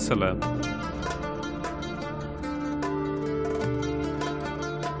 and salam.